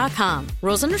 Blinds.com.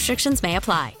 Rules and restrictions may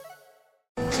apply.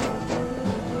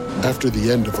 After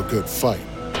the end of a good fight,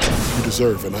 you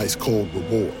deserve an ice-cold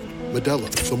reward. Modelo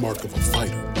is the mark of a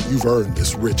fighter. You've earned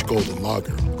this rich golden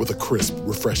lager with a crisp,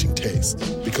 refreshing taste.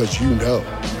 Because you know,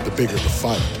 the bigger the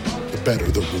fight, the better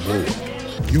the reward.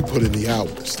 You put in the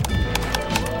hours,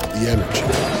 the energy,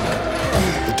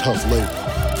 the tough labor.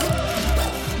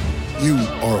 You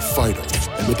are a fighter,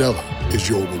 and Modelo is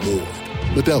your reward.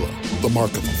 Modelo, the mark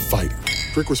of a fighter.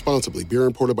 Drink responsibly. Beer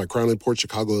imported by Crown Imports,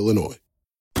 Chicago, Illinois.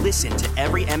 Listen to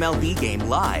every MLB game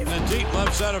live. In the deep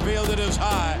left center field, it is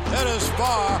high, it is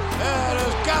far, it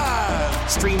is gone.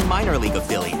 Stream minor league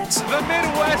affiliates. The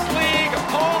Midwest League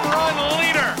home run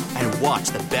leader. And watch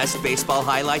the best baseball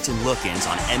highlights and look-ins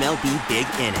on MLB Big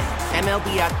Inning.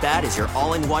 MLB At Bat is your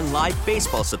all-in-one live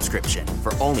baseball subscription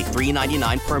for only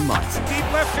 $3.99 per month.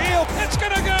 Deep left field, it's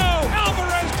gonna go.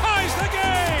 Alvarez ties the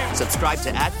game. Subscribe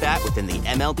to At Bat within the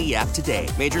MLB app today.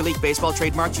 Major League Baseball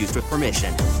trademarks used with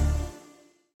permission.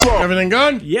 Everything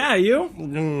good? Yeah, you?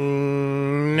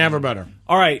 Never better.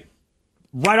 All right.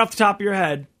 Right off the top of your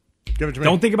head. Give it to me.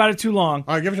 Don't think about it too long.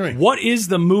 All right, give it to me. What is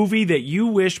the movie that you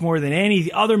wish more than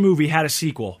any other movie had a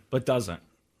sequel, but doesn't?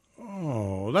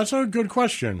 Oh, that's a good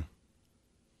question.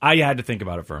 I had to think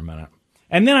about it for a minute.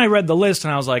 And then I read the list,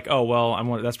 and I was like, oh,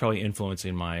 well, that's probably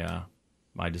influencing my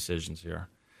my decisions here.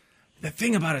 the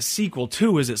thing about a sequel,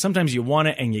 too, is that sometimes you want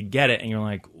it and you get it, and you're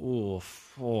like,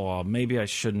 maybe I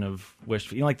shouldn't have wished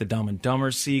for. You know, like the Dumb and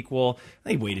Dumber sequel.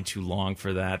 They waited too long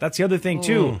for that. That's the other thing,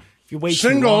 too. If you wait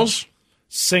Singles. too long.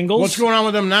 Singles? What's going on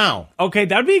with them now? Okay,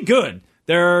 that'd be good.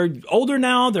 They're older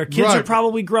now. Their kids are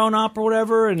probably grown up or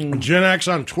whatever. And Gen X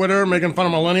on Twitter making fun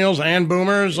of millennials and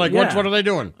boomers. Like, what are they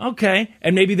doing? Okay,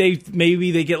 and maybe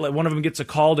they get like one of them gets a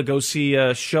call to go see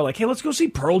a show. Like, hey, let's go see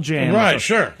Pearl Jam. Right,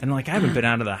 sure. And like, I haven't been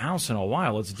out of the house in a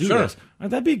while. Let's do this.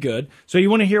 That'd be good. So you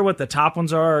want to hear what the top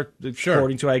ones are,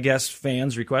 according to, I guess,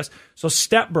 fans' requests. So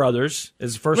Step Brothers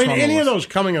is the first one. Any of those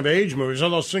coming of age movies, all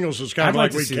those singles is kind of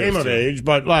like we came of age,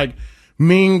 but like.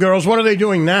 Mean Girls, what are they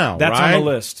doing now? That's right? on the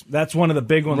list. That's one of the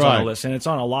big ones on the list, and it's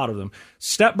on a lot of them.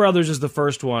 Step Brothers is the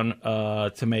first one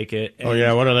to make it. And,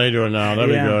 what are they doing now?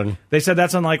 That'd be good. They said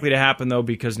that's unlikely to happen, though,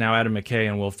 because now Adam McKay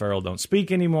and Will Ferrell don't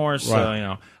speak anymore.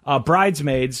 So,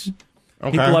 Bridesmaids,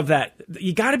 people love that.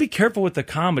 You got to be careful with the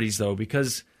comedies, though,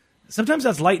 because sometimes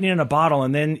that's lightning in a bottle,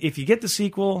 and then if you get the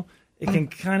sequel, it can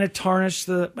kind of tarnish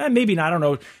the... maybe not, I don't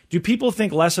know. Do people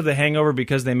think less of The Hangover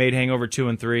because they made Hangover 2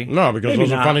 and 3? No, because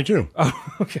those are funny, too.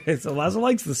 Oh, okay. So Lazo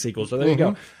likes the sequel, so there you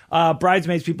go.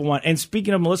 Bridesmaids people want... And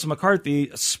speaking of Melissa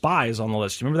McCarthy, Spy is on the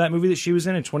list. Remember that movie that she was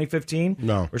in 2015?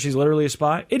 No. Where she's literally a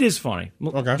spy? It is funny.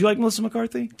 Okay. Do you like Melissa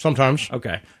McCarthy? Sometimes.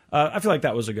 Okay. I feel like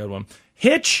that was a good one.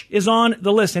 Hitch is on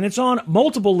the list, and it's on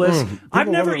multiple lists. I've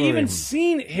never even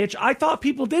seen Hitch. I thought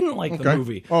people didn't like the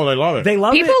movie. Oh, they love it. They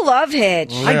love it. People love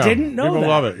Hitch. I didn't know people that.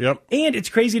 love it, yep. And it's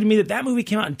crazy to me that movie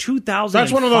came out in 2005.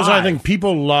 That's one of those I think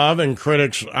people love, and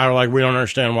critics are like, we don't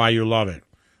understand why you love it.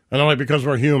 And only because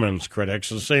we're humans,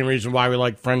 critics. It's the same reason why we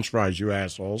like French fries, you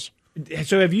assholes.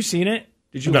 So have you seen it?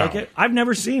 Did you like it? I've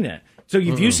never seen it. So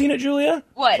have you seen it, Julia?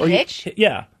 What, Hitch?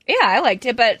 Yeah. Yeah, I liked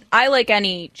it, but I like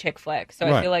any chick flick, so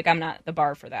Right. I feel like I'm not the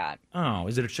bar for that. Oh,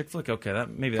 is it a chick flick? Okay,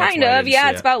 maybe that's Kind why I of, didn't yeah, see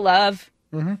it's it. about love.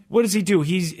 What does he do?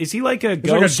 Is he like a He's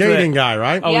ghost? like a dating guy,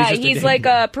 right? Oh, yeah, just a he's dating like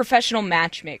guy. a professional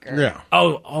matchmaker. Yeah.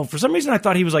 Oh, for some reason I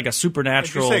thought he was like a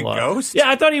supernatural. Did you say ghost? Yeah,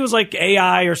 I thought he was like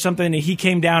AI or something, and he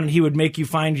came down and he would make you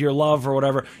find your love or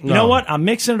whatever. You No. know what? I'm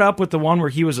mixing it up with the one where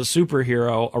he was a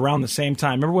superhero around the same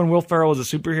time. Remember when Will Ferrell was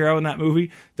a superhero in that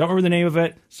movie? Don't remember the name of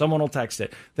it. Someone will text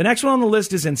it. The next one on the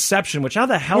list is Inception, which how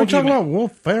the hell We're do you talking about Will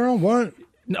Ferrell? What?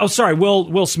 Oh, sorry,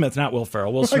 Will Smith, not Will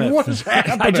Ferrell. Will Like, Smith. what is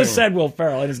happening? I just said Will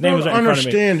Ferrell, and his name was right in front of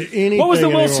me. I don't understand anything. What was the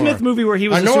Will anymore. Smith movie where he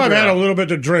was? I know a I've had a superhero? little bit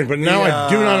to drink, but now I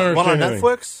do not understand One on anything.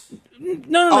 Netflix?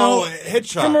 No. Oh,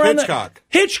 Hitchcock.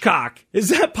 Hitchcock. Is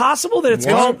that possible that it's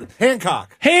What? called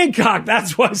Hancock? Hancock?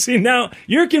 That's why. See, now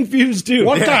you're confused too.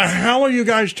 What the hell are you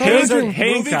guys talking There's a about?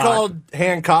 movie called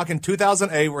Hancock in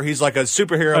 2008 where he's like a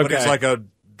superhero, but Okay. he's like a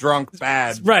drunk,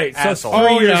 bad Right, so asshole.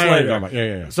 3 years yeah, later.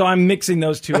 yeah. So I'm mixing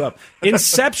those two up.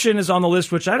 Inception is on the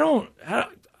list, which I don't...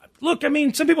 Look, I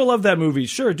mean, some people love that movie.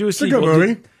 Sure, do a It's a sequel. good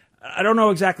movie. I don't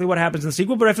know exactly what happens in the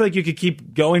sequel, but I feel like you could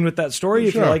keep going with that story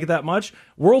if you Sure. like it that much.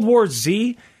 World War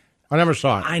Z... I never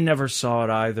saw it. I never saw it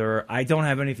either. I don't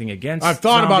have anything against I've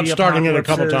thought about zombie starting it a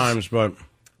couple apocalypses. times, but...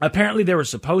 Apparently, there was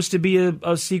supposed to be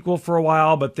a sequel for a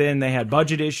while, but then they had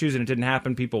budget issues and it didn't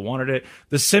happen. People wanted it.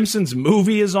 The Simpsons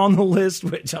movie is on the list,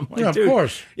 which I'm like, Yeah, of dude.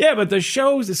 course. Yeah, but the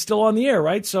shows is still on the air,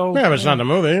 right? So Yeah, but it's not the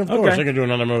movie. Of course, Okay. they can do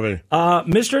another movie.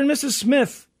 Mr. and Mrs.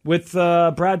 Smith with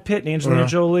Brad Pitt and Angelina Yeah.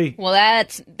 Jolie. Well,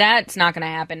 that's not going to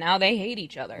happen now. They hate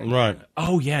each other. Right.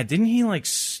 Oh yeah, didn't he like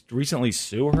recently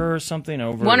sue her or something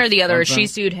over One or the other. something? She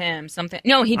sued him. Something.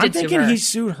 No, he I'm did sue thinking her. he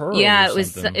sued her Yeah, over it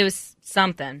was. something. It was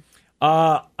something.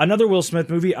 Another Will Smith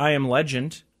movie, I Am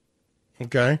Legend.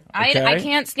 Okay. I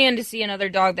can't stand to see another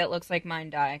dog that looks like mine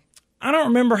die. I don't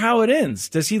remember how it ends.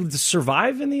 Does he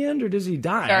survive in the end or does he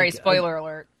die? Sorry, spoiler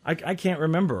alert. I can't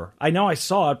remember. I know I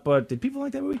saw it, but did people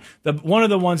like that movie? One of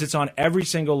the ones that's on every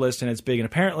single list, and it's big. And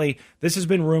apparently, this has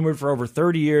been rumored for over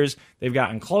 30 years. They've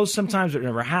gotten close sometimes, but it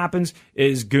never happens,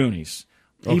 is Goonies.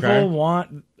 People Okay.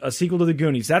 want a sequel to the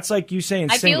Goonies. That's like you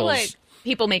saying I singles. feel like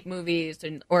people make movies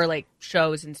or like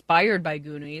shows inspired by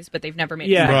Goonies, but they've never made.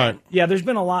 Yeah, Right. yeah. There's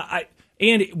been a lot.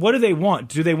 And what do they want?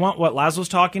 Do they want what Laszlo's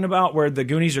talking about, where the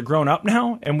Goonies are grown up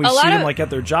now, and we A see lot them of- like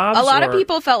at their jobs? A lot of or-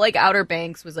 people felt like Outer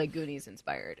Banks was like Goonies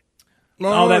inspired.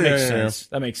 Oh, that yeah, makes yeah, yeah. sense.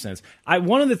 That makes sense.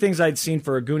 One of the things I'd seen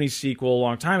for a Goonies sequel a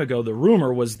long time ago, the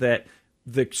rumor was that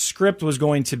the script was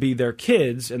going to be their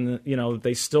kids, and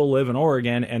they still live in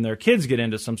Oregon, and their kids get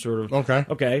into some sort of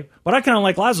okay. But I kind of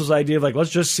like Laszlo's idea of like,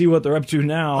 let's just see what they're up to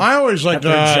now. I always like at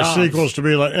their jobs. sequels to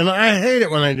be like, and I hate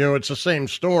it when they do. It's the same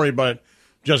story, but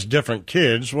just different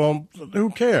kids. Well, who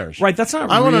cares? Right, that's not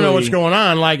I want to know really- what's going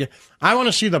on. Like, I want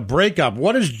to see the breakup.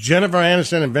 What is Jennifer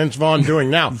Aniston and Vince Vaughn doing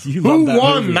now? You Who love that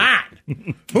won movie. that?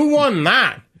 Who won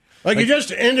that? Like you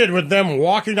just ended with them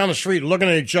walking down the street, looking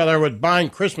at each other with buying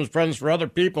Christmas presents for other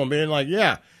people and being like,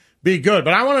 yeah, be good.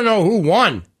 But I want to know who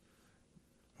won.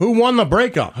 Who won the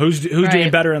breakup? Who's doing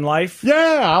better in life?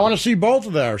 Yeah, I want to see both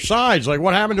of their sides. Like,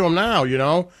 what happened to them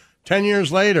now, 10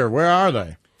 years later, where are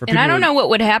they? And I don't know what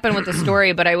would happen with the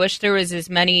story, but I wish there was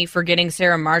as many Forgetting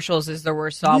Sarah Marshalls as there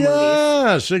were Saw movies.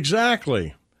 Yes,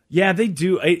 exactly. Yeah, they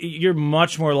do. You're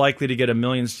much more likely to get a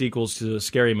million sequels to a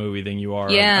Scary Movie than you are.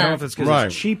 Yeah. I don't know if it's because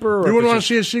it's cheaper. Or you wouldn't want to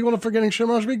see a sequel to Forgetting Sarah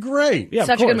Marshall? It'd be great. Yeah,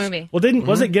 Such a good movie. Well,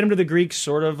 wasn't Get Him to the Greeks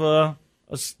sort of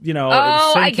same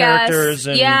I characters? guess.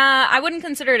 And Yeah, I wouldn't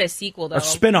consider it a sequel, though. a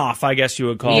spin-off, I guess you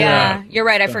would call it. Yeah, you're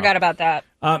right. I forgot about that.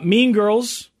 Mean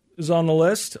Girls is on the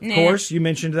list. Of course, you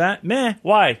mentioned that. Meh.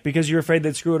 Why? Because you're afraid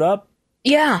they'd screw it up?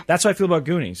 Yeah. That's how I feel about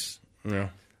Goonies. Yeah.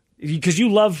 Because you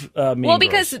love Mean Well,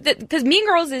 Girls. because Mean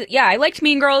Girls, I liked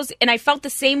Mean Girls, and I felt the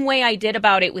same way I did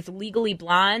about it with Legally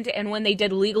Blonde. And when they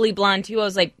did Legally Blonde 2, I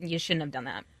was like, you shouldn't have done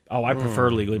that. Oh, I prefer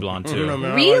Legally Blonde, too.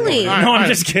 Really? No, I'm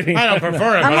just kidding. I don't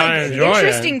prefer it, but I enjoy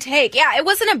interesting it. take. Yeah, it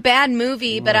wasn't a bad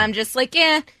movie, but I'm just like,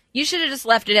 you should have just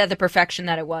left it at the perfection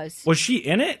that it was. Was she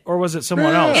in it, or was it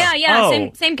someone else? Yeah, Oh.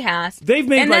 same cast. They've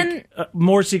made and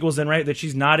more sequels than, right, that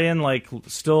she's not in, like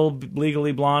Still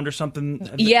Legally Blonde or something?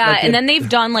 Yeah, Like and then they've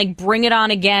done like Bring It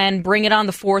On Again, Bring It On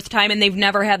the fourth time, and they've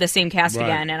never had the same cast Right.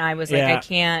 again. And I was like, I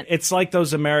can't. It's like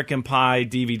those American Pie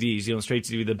DVDs, straight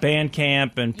to TV. The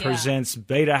Bandcamp and presents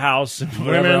Beta House and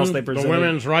whatever else they present. The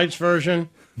women's rights version.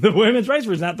 The women's rights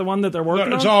version, is that the one that they're working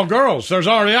on? It's all girls. There's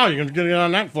already out. You can get it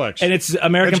on Netflix. And it's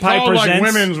American It's Pie called, presents.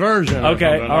 like, women's version. or Okay,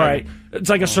 something. all right. It's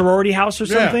like a sorority house or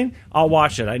Yeah. something. I'll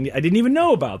watch it. I didn't even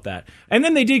know about that. And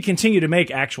then they did continue to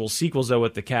make actual sequels, though,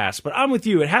 with the cast. But I'm with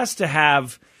you. It has to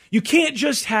have... You can't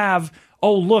just have,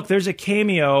 oh, look, there's a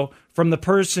cameo from the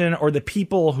person or the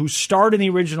people who starred in the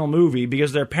original movie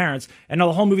because they're parents, and now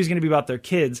the whole movie's going to be about their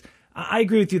kids. I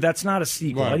agree with you. That's not a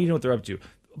sequel. Right. I need to know what they're up to.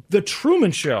 The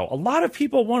Truman Show. A lot of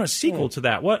people want a sequel to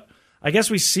that. What? I guess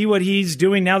we see what he's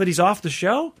doing now that he's off the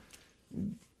show.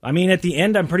 I mean, at the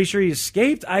end, I'm pretty sure he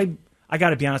escaped. I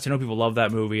got to be honest. I know people love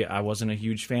that movie. I wasn't a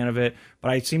huge fan of it,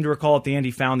 but I seem to recall at the end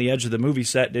he found the edge of the movie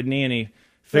set, didn't he? And he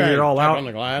figured it all tap out. on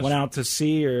the glass. Went out to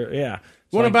sea, or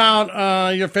What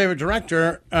about your favorite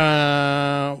director?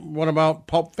 What about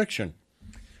Pulp Fiction?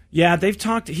 Yeah,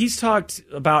 he's talked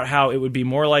about how it would be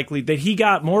more likely that he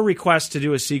got more requests to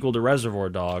do a sequel to Reservoir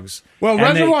Dogs. Well,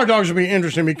 Reservoir Dogs would be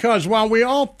interesting because while we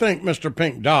all think Mr.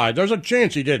 Pink died, there's a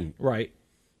chance he didn't. Right.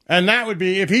 And that would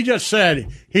be, if he just said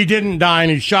he didn't die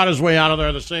and he shot his way out of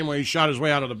there the same way he shot his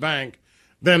way out of the bank,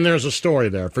 then there's a story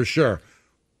there for sure.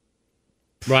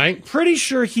 Right? Pretty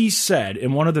sure he said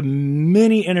in one of the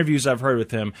many interviews I've heard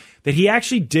with him that he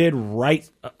actually did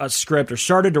write a script or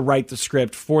started to write the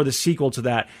script for the sequel to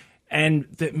that, and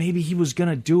that maybe he was going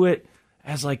to do it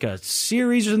as like a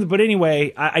series or something. But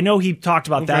anyway, I know he talked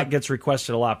about that, gets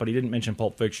requested a lot, but he didn't mention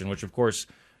Pulp Fiction, which of course,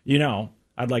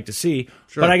 I'd like to see.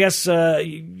 Sure. But I guess, what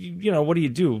do you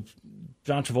do?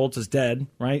 John Travolta's dead,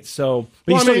 right? So,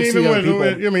 but Well, you I still mean, get to see other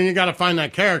even people. you got to find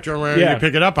that character where Yeah. you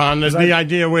pick it up on. There's the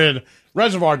idea with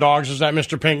Reservoir Dogs is that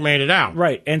Mr. Pink made it out.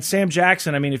 Right. And Sam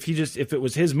Jackson, I mean, if it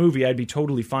was his movie, I'd be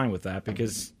totally fine with that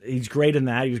because he's great in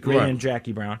that. He was great Right. in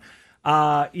Jackie Brown.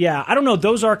 I don't know.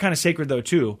 Those are kind of sacred, though,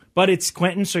 too. But it's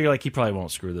Quentin, so you're like, he probably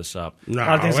won't screw this up. No, A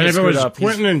lot of things and get if it screwed was up.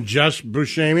 Quentin and just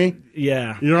Buscemi,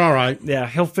 Yeah. you're all right. Yeah,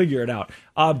 he'll figure it out.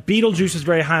 Beetlejuice is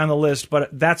very high on the list, but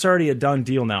that's already a done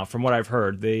deal now, from what I've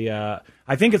heard.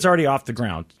 I think it's already off the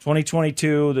ground.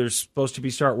 2022, they're supposed to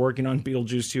start working on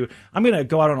Beetlejuice 2. I'm going to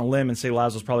go out on a limb and say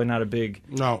Laszlo's probably not a big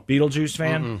Beetlejuice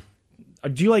fan.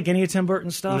 Do you like any of Tim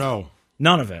Burton's stuff? No.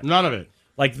 None of it? None of it.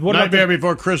 Like, what about Nightmare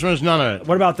Before Christmas? None of it.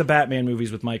 What about the Batman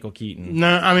movies with Michael Keaton?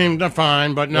 No, I mean, they're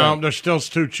fine, but no, Right. they're still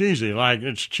too cheesy. Like,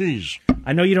 it's cheese.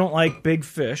 I know you don't like Big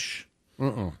Fish.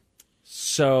 Mm-mm.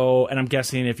 So, and I'm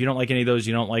guessing if you don't like any of those,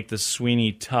 you don't like the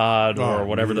Sweeney Todd or Oh,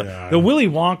 whatever. yeah. The Willy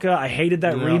Wonka, I hated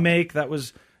that Yeah. remake. That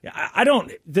was, I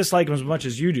don't dislike him as much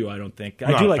as you do, I don't think.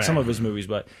 I Not do like bad. some of his movies,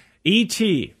 but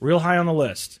E.T., real high on the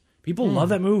list. People love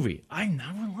that movie. I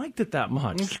never liked it that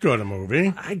much. It's a good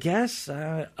movie. I guess.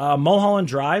 Mulholland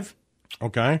Drive.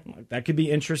 Okay. That could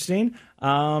be interesting.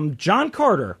 John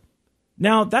Carter.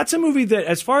 Now, that's a movie that,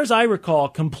 as far as I recall,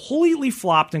 completely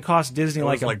flopped and cost Disney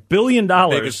like $1 billion.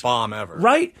 Biggest bomb ever.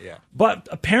 Right? Yeah. But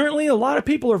apparently a lot of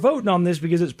people are voting on this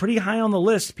because it's pretty high on the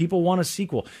list. People want a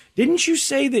sequel. Didn't you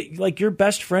say that, like, your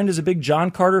best friend is a big John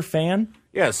Carter fan?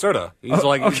 Yeah, Serta. He's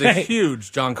he's a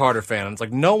huge John Carter fan. And it's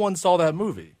like no one saw that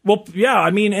movie. Well, yeah, I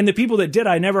mean, and the people that did,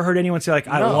 I never heard anyone say, like,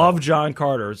 I love John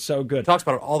Carter. It's so good. He talks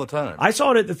about it all the time. I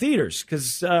saw it at the theaters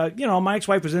because, my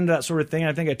ex-wife was into that sort of thing.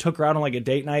 I think I took her out on, like, a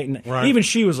date night, and even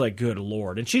she was like, good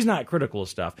Lord. And she's not critical of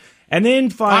stuff. And then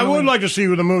finally... I would like to see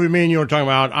the movie me and you were talking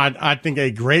about. I think a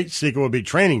great sequel would be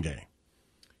Training Day.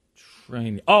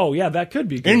 Oh, yeah, that could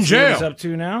be good. In jail. What he's up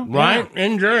to now? Right? Yeah.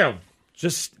 In jail.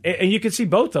 And you can see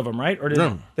both of them, right?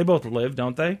 Or they both live,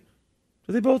 don't they?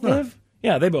 Do they both live?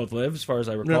 Yeah, they both live, as far as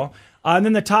I recall. Yeah. And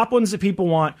then the top ones that people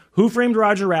want, Who Framed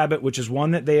Roger Rabbit, which is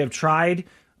one that they have tried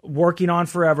working on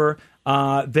forever.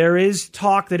 There is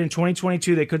talk that in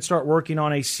 2022 they could start working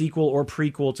on a sequel or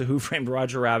prequel to Who Framed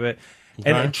Roger Rabbit.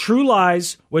 Okay. And True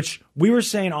Lies, which we were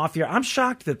saying off the air. I'm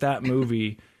shocked that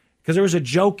movie, because there was a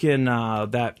joke in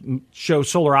that show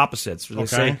Solar Opposites where they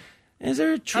say, is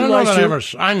there a True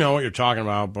Lies? I know what you're talking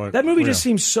about, but that movie just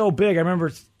seems so big. I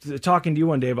remember talking to you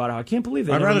one day about how I can't believe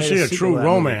I'd rather see a True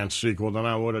Romance sequel than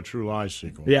I would a True Lies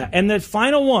sequel. Yeah, and the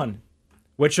final one,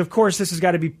 which of course this has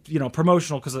got to be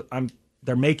promotional because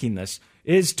they're making this,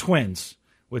 is Twins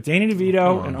with Danny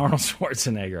DeVito and Arnold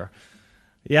Schwarzenegger.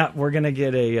 Yeah, we're gonna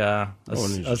get a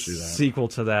sequel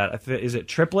to that. Is it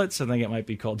Triplets? I think it might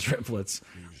be called Triplets.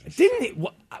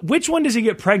 Which one does he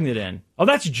get pregnant in? Oh,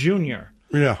 that's Junior.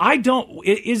 Yeah.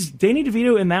 Is Danny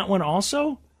DeVito in that one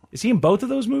also? Is he in both of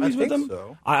those movies with them?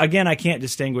 So. Again, I can't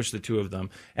distinguish the two of them.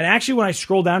 And actually, when I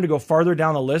scroll down to go farther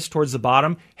down the list towards the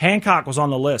bottom, Hancock was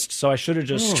on the list, so I should have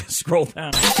just scrolled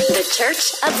down. The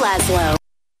Church of Laszlo.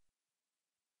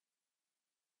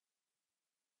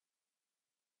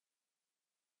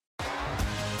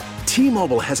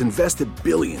 T-Mobile has invested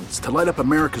billions to light up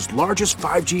America's largest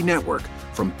 5G network,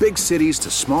 from big cities to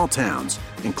small towns,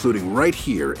 including right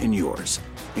here in yours.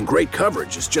 And great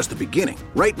coverage is just the beginning.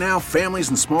 Right now, families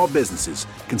and small businesses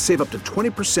can save up to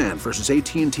 20% versus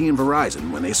AT&T and Verizon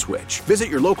when they switch. Visit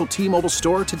your local T-Mobile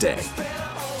store today.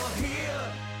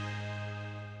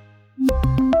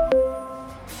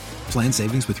 Plan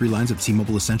savings with 3 lines of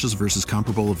T-Mobile Essentials versus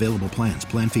comparable available plans.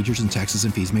 Plan features and taxes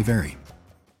and fees may vary.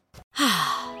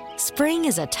 Spring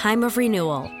is a time of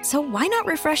renewal, so why not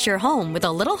refresh your home with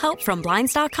a little help from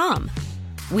Blinds.com?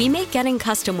 We make getting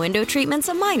custom window treatments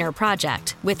a minor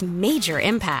project with major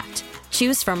impact.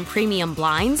 Choose from premium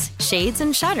blinds, shades,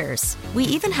 and shutters. We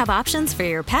even have options for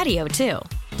your patio, too.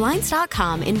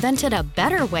 Blinds.com invented a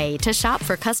better way to shop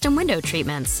for custom window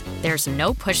treatments. There's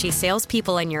no pushy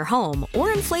salespeople in your home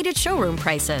or inflated showroom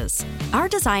prices. Our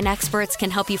design experts can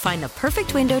help you find the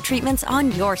perfect window treatments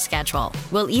on your schedule.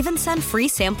 We'll even send free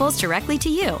samples directly to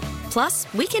you.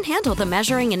 Plus, we can handle the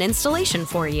measuring and installation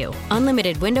for you.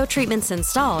 Unlimited window treatments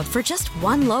installed for just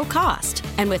one low cost.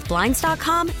 And with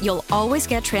Blinds.com, you'll always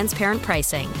get transparent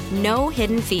pricing. No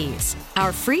hidden fees.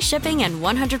 Our free shipping and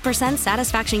 100%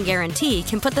 satisfaction guarantee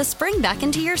can put the spring back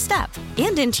into your step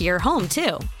and into your home,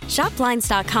 too. Shop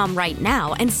Blinds.com right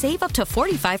now and save up to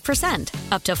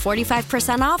 45%. Up to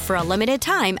 45% off for a limited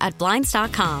time at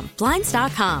Blinds.com.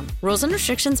 Blinds.com. Rules and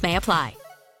restrictions may apply.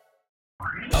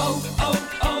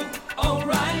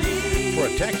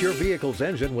 Protect your vehicle's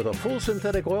engine with a full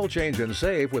synthetic oil change and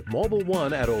save with Mobil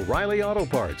 1 at O'Reilly Auto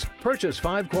Parts. Purchase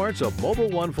 5 quarts of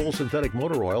Mobil 1 full synthetic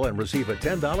motor oil and receive a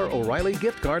 $10 O'Reilly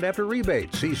gift card after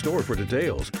rebate. See store for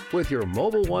details. With your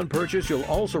Mobil 1 purchase, you'll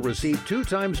also receive 2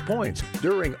 times points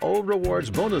during O Rewards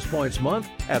Bonus Points Month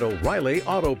at O'Reilly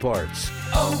Auto Parts.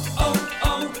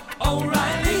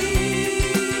 O'Reilly.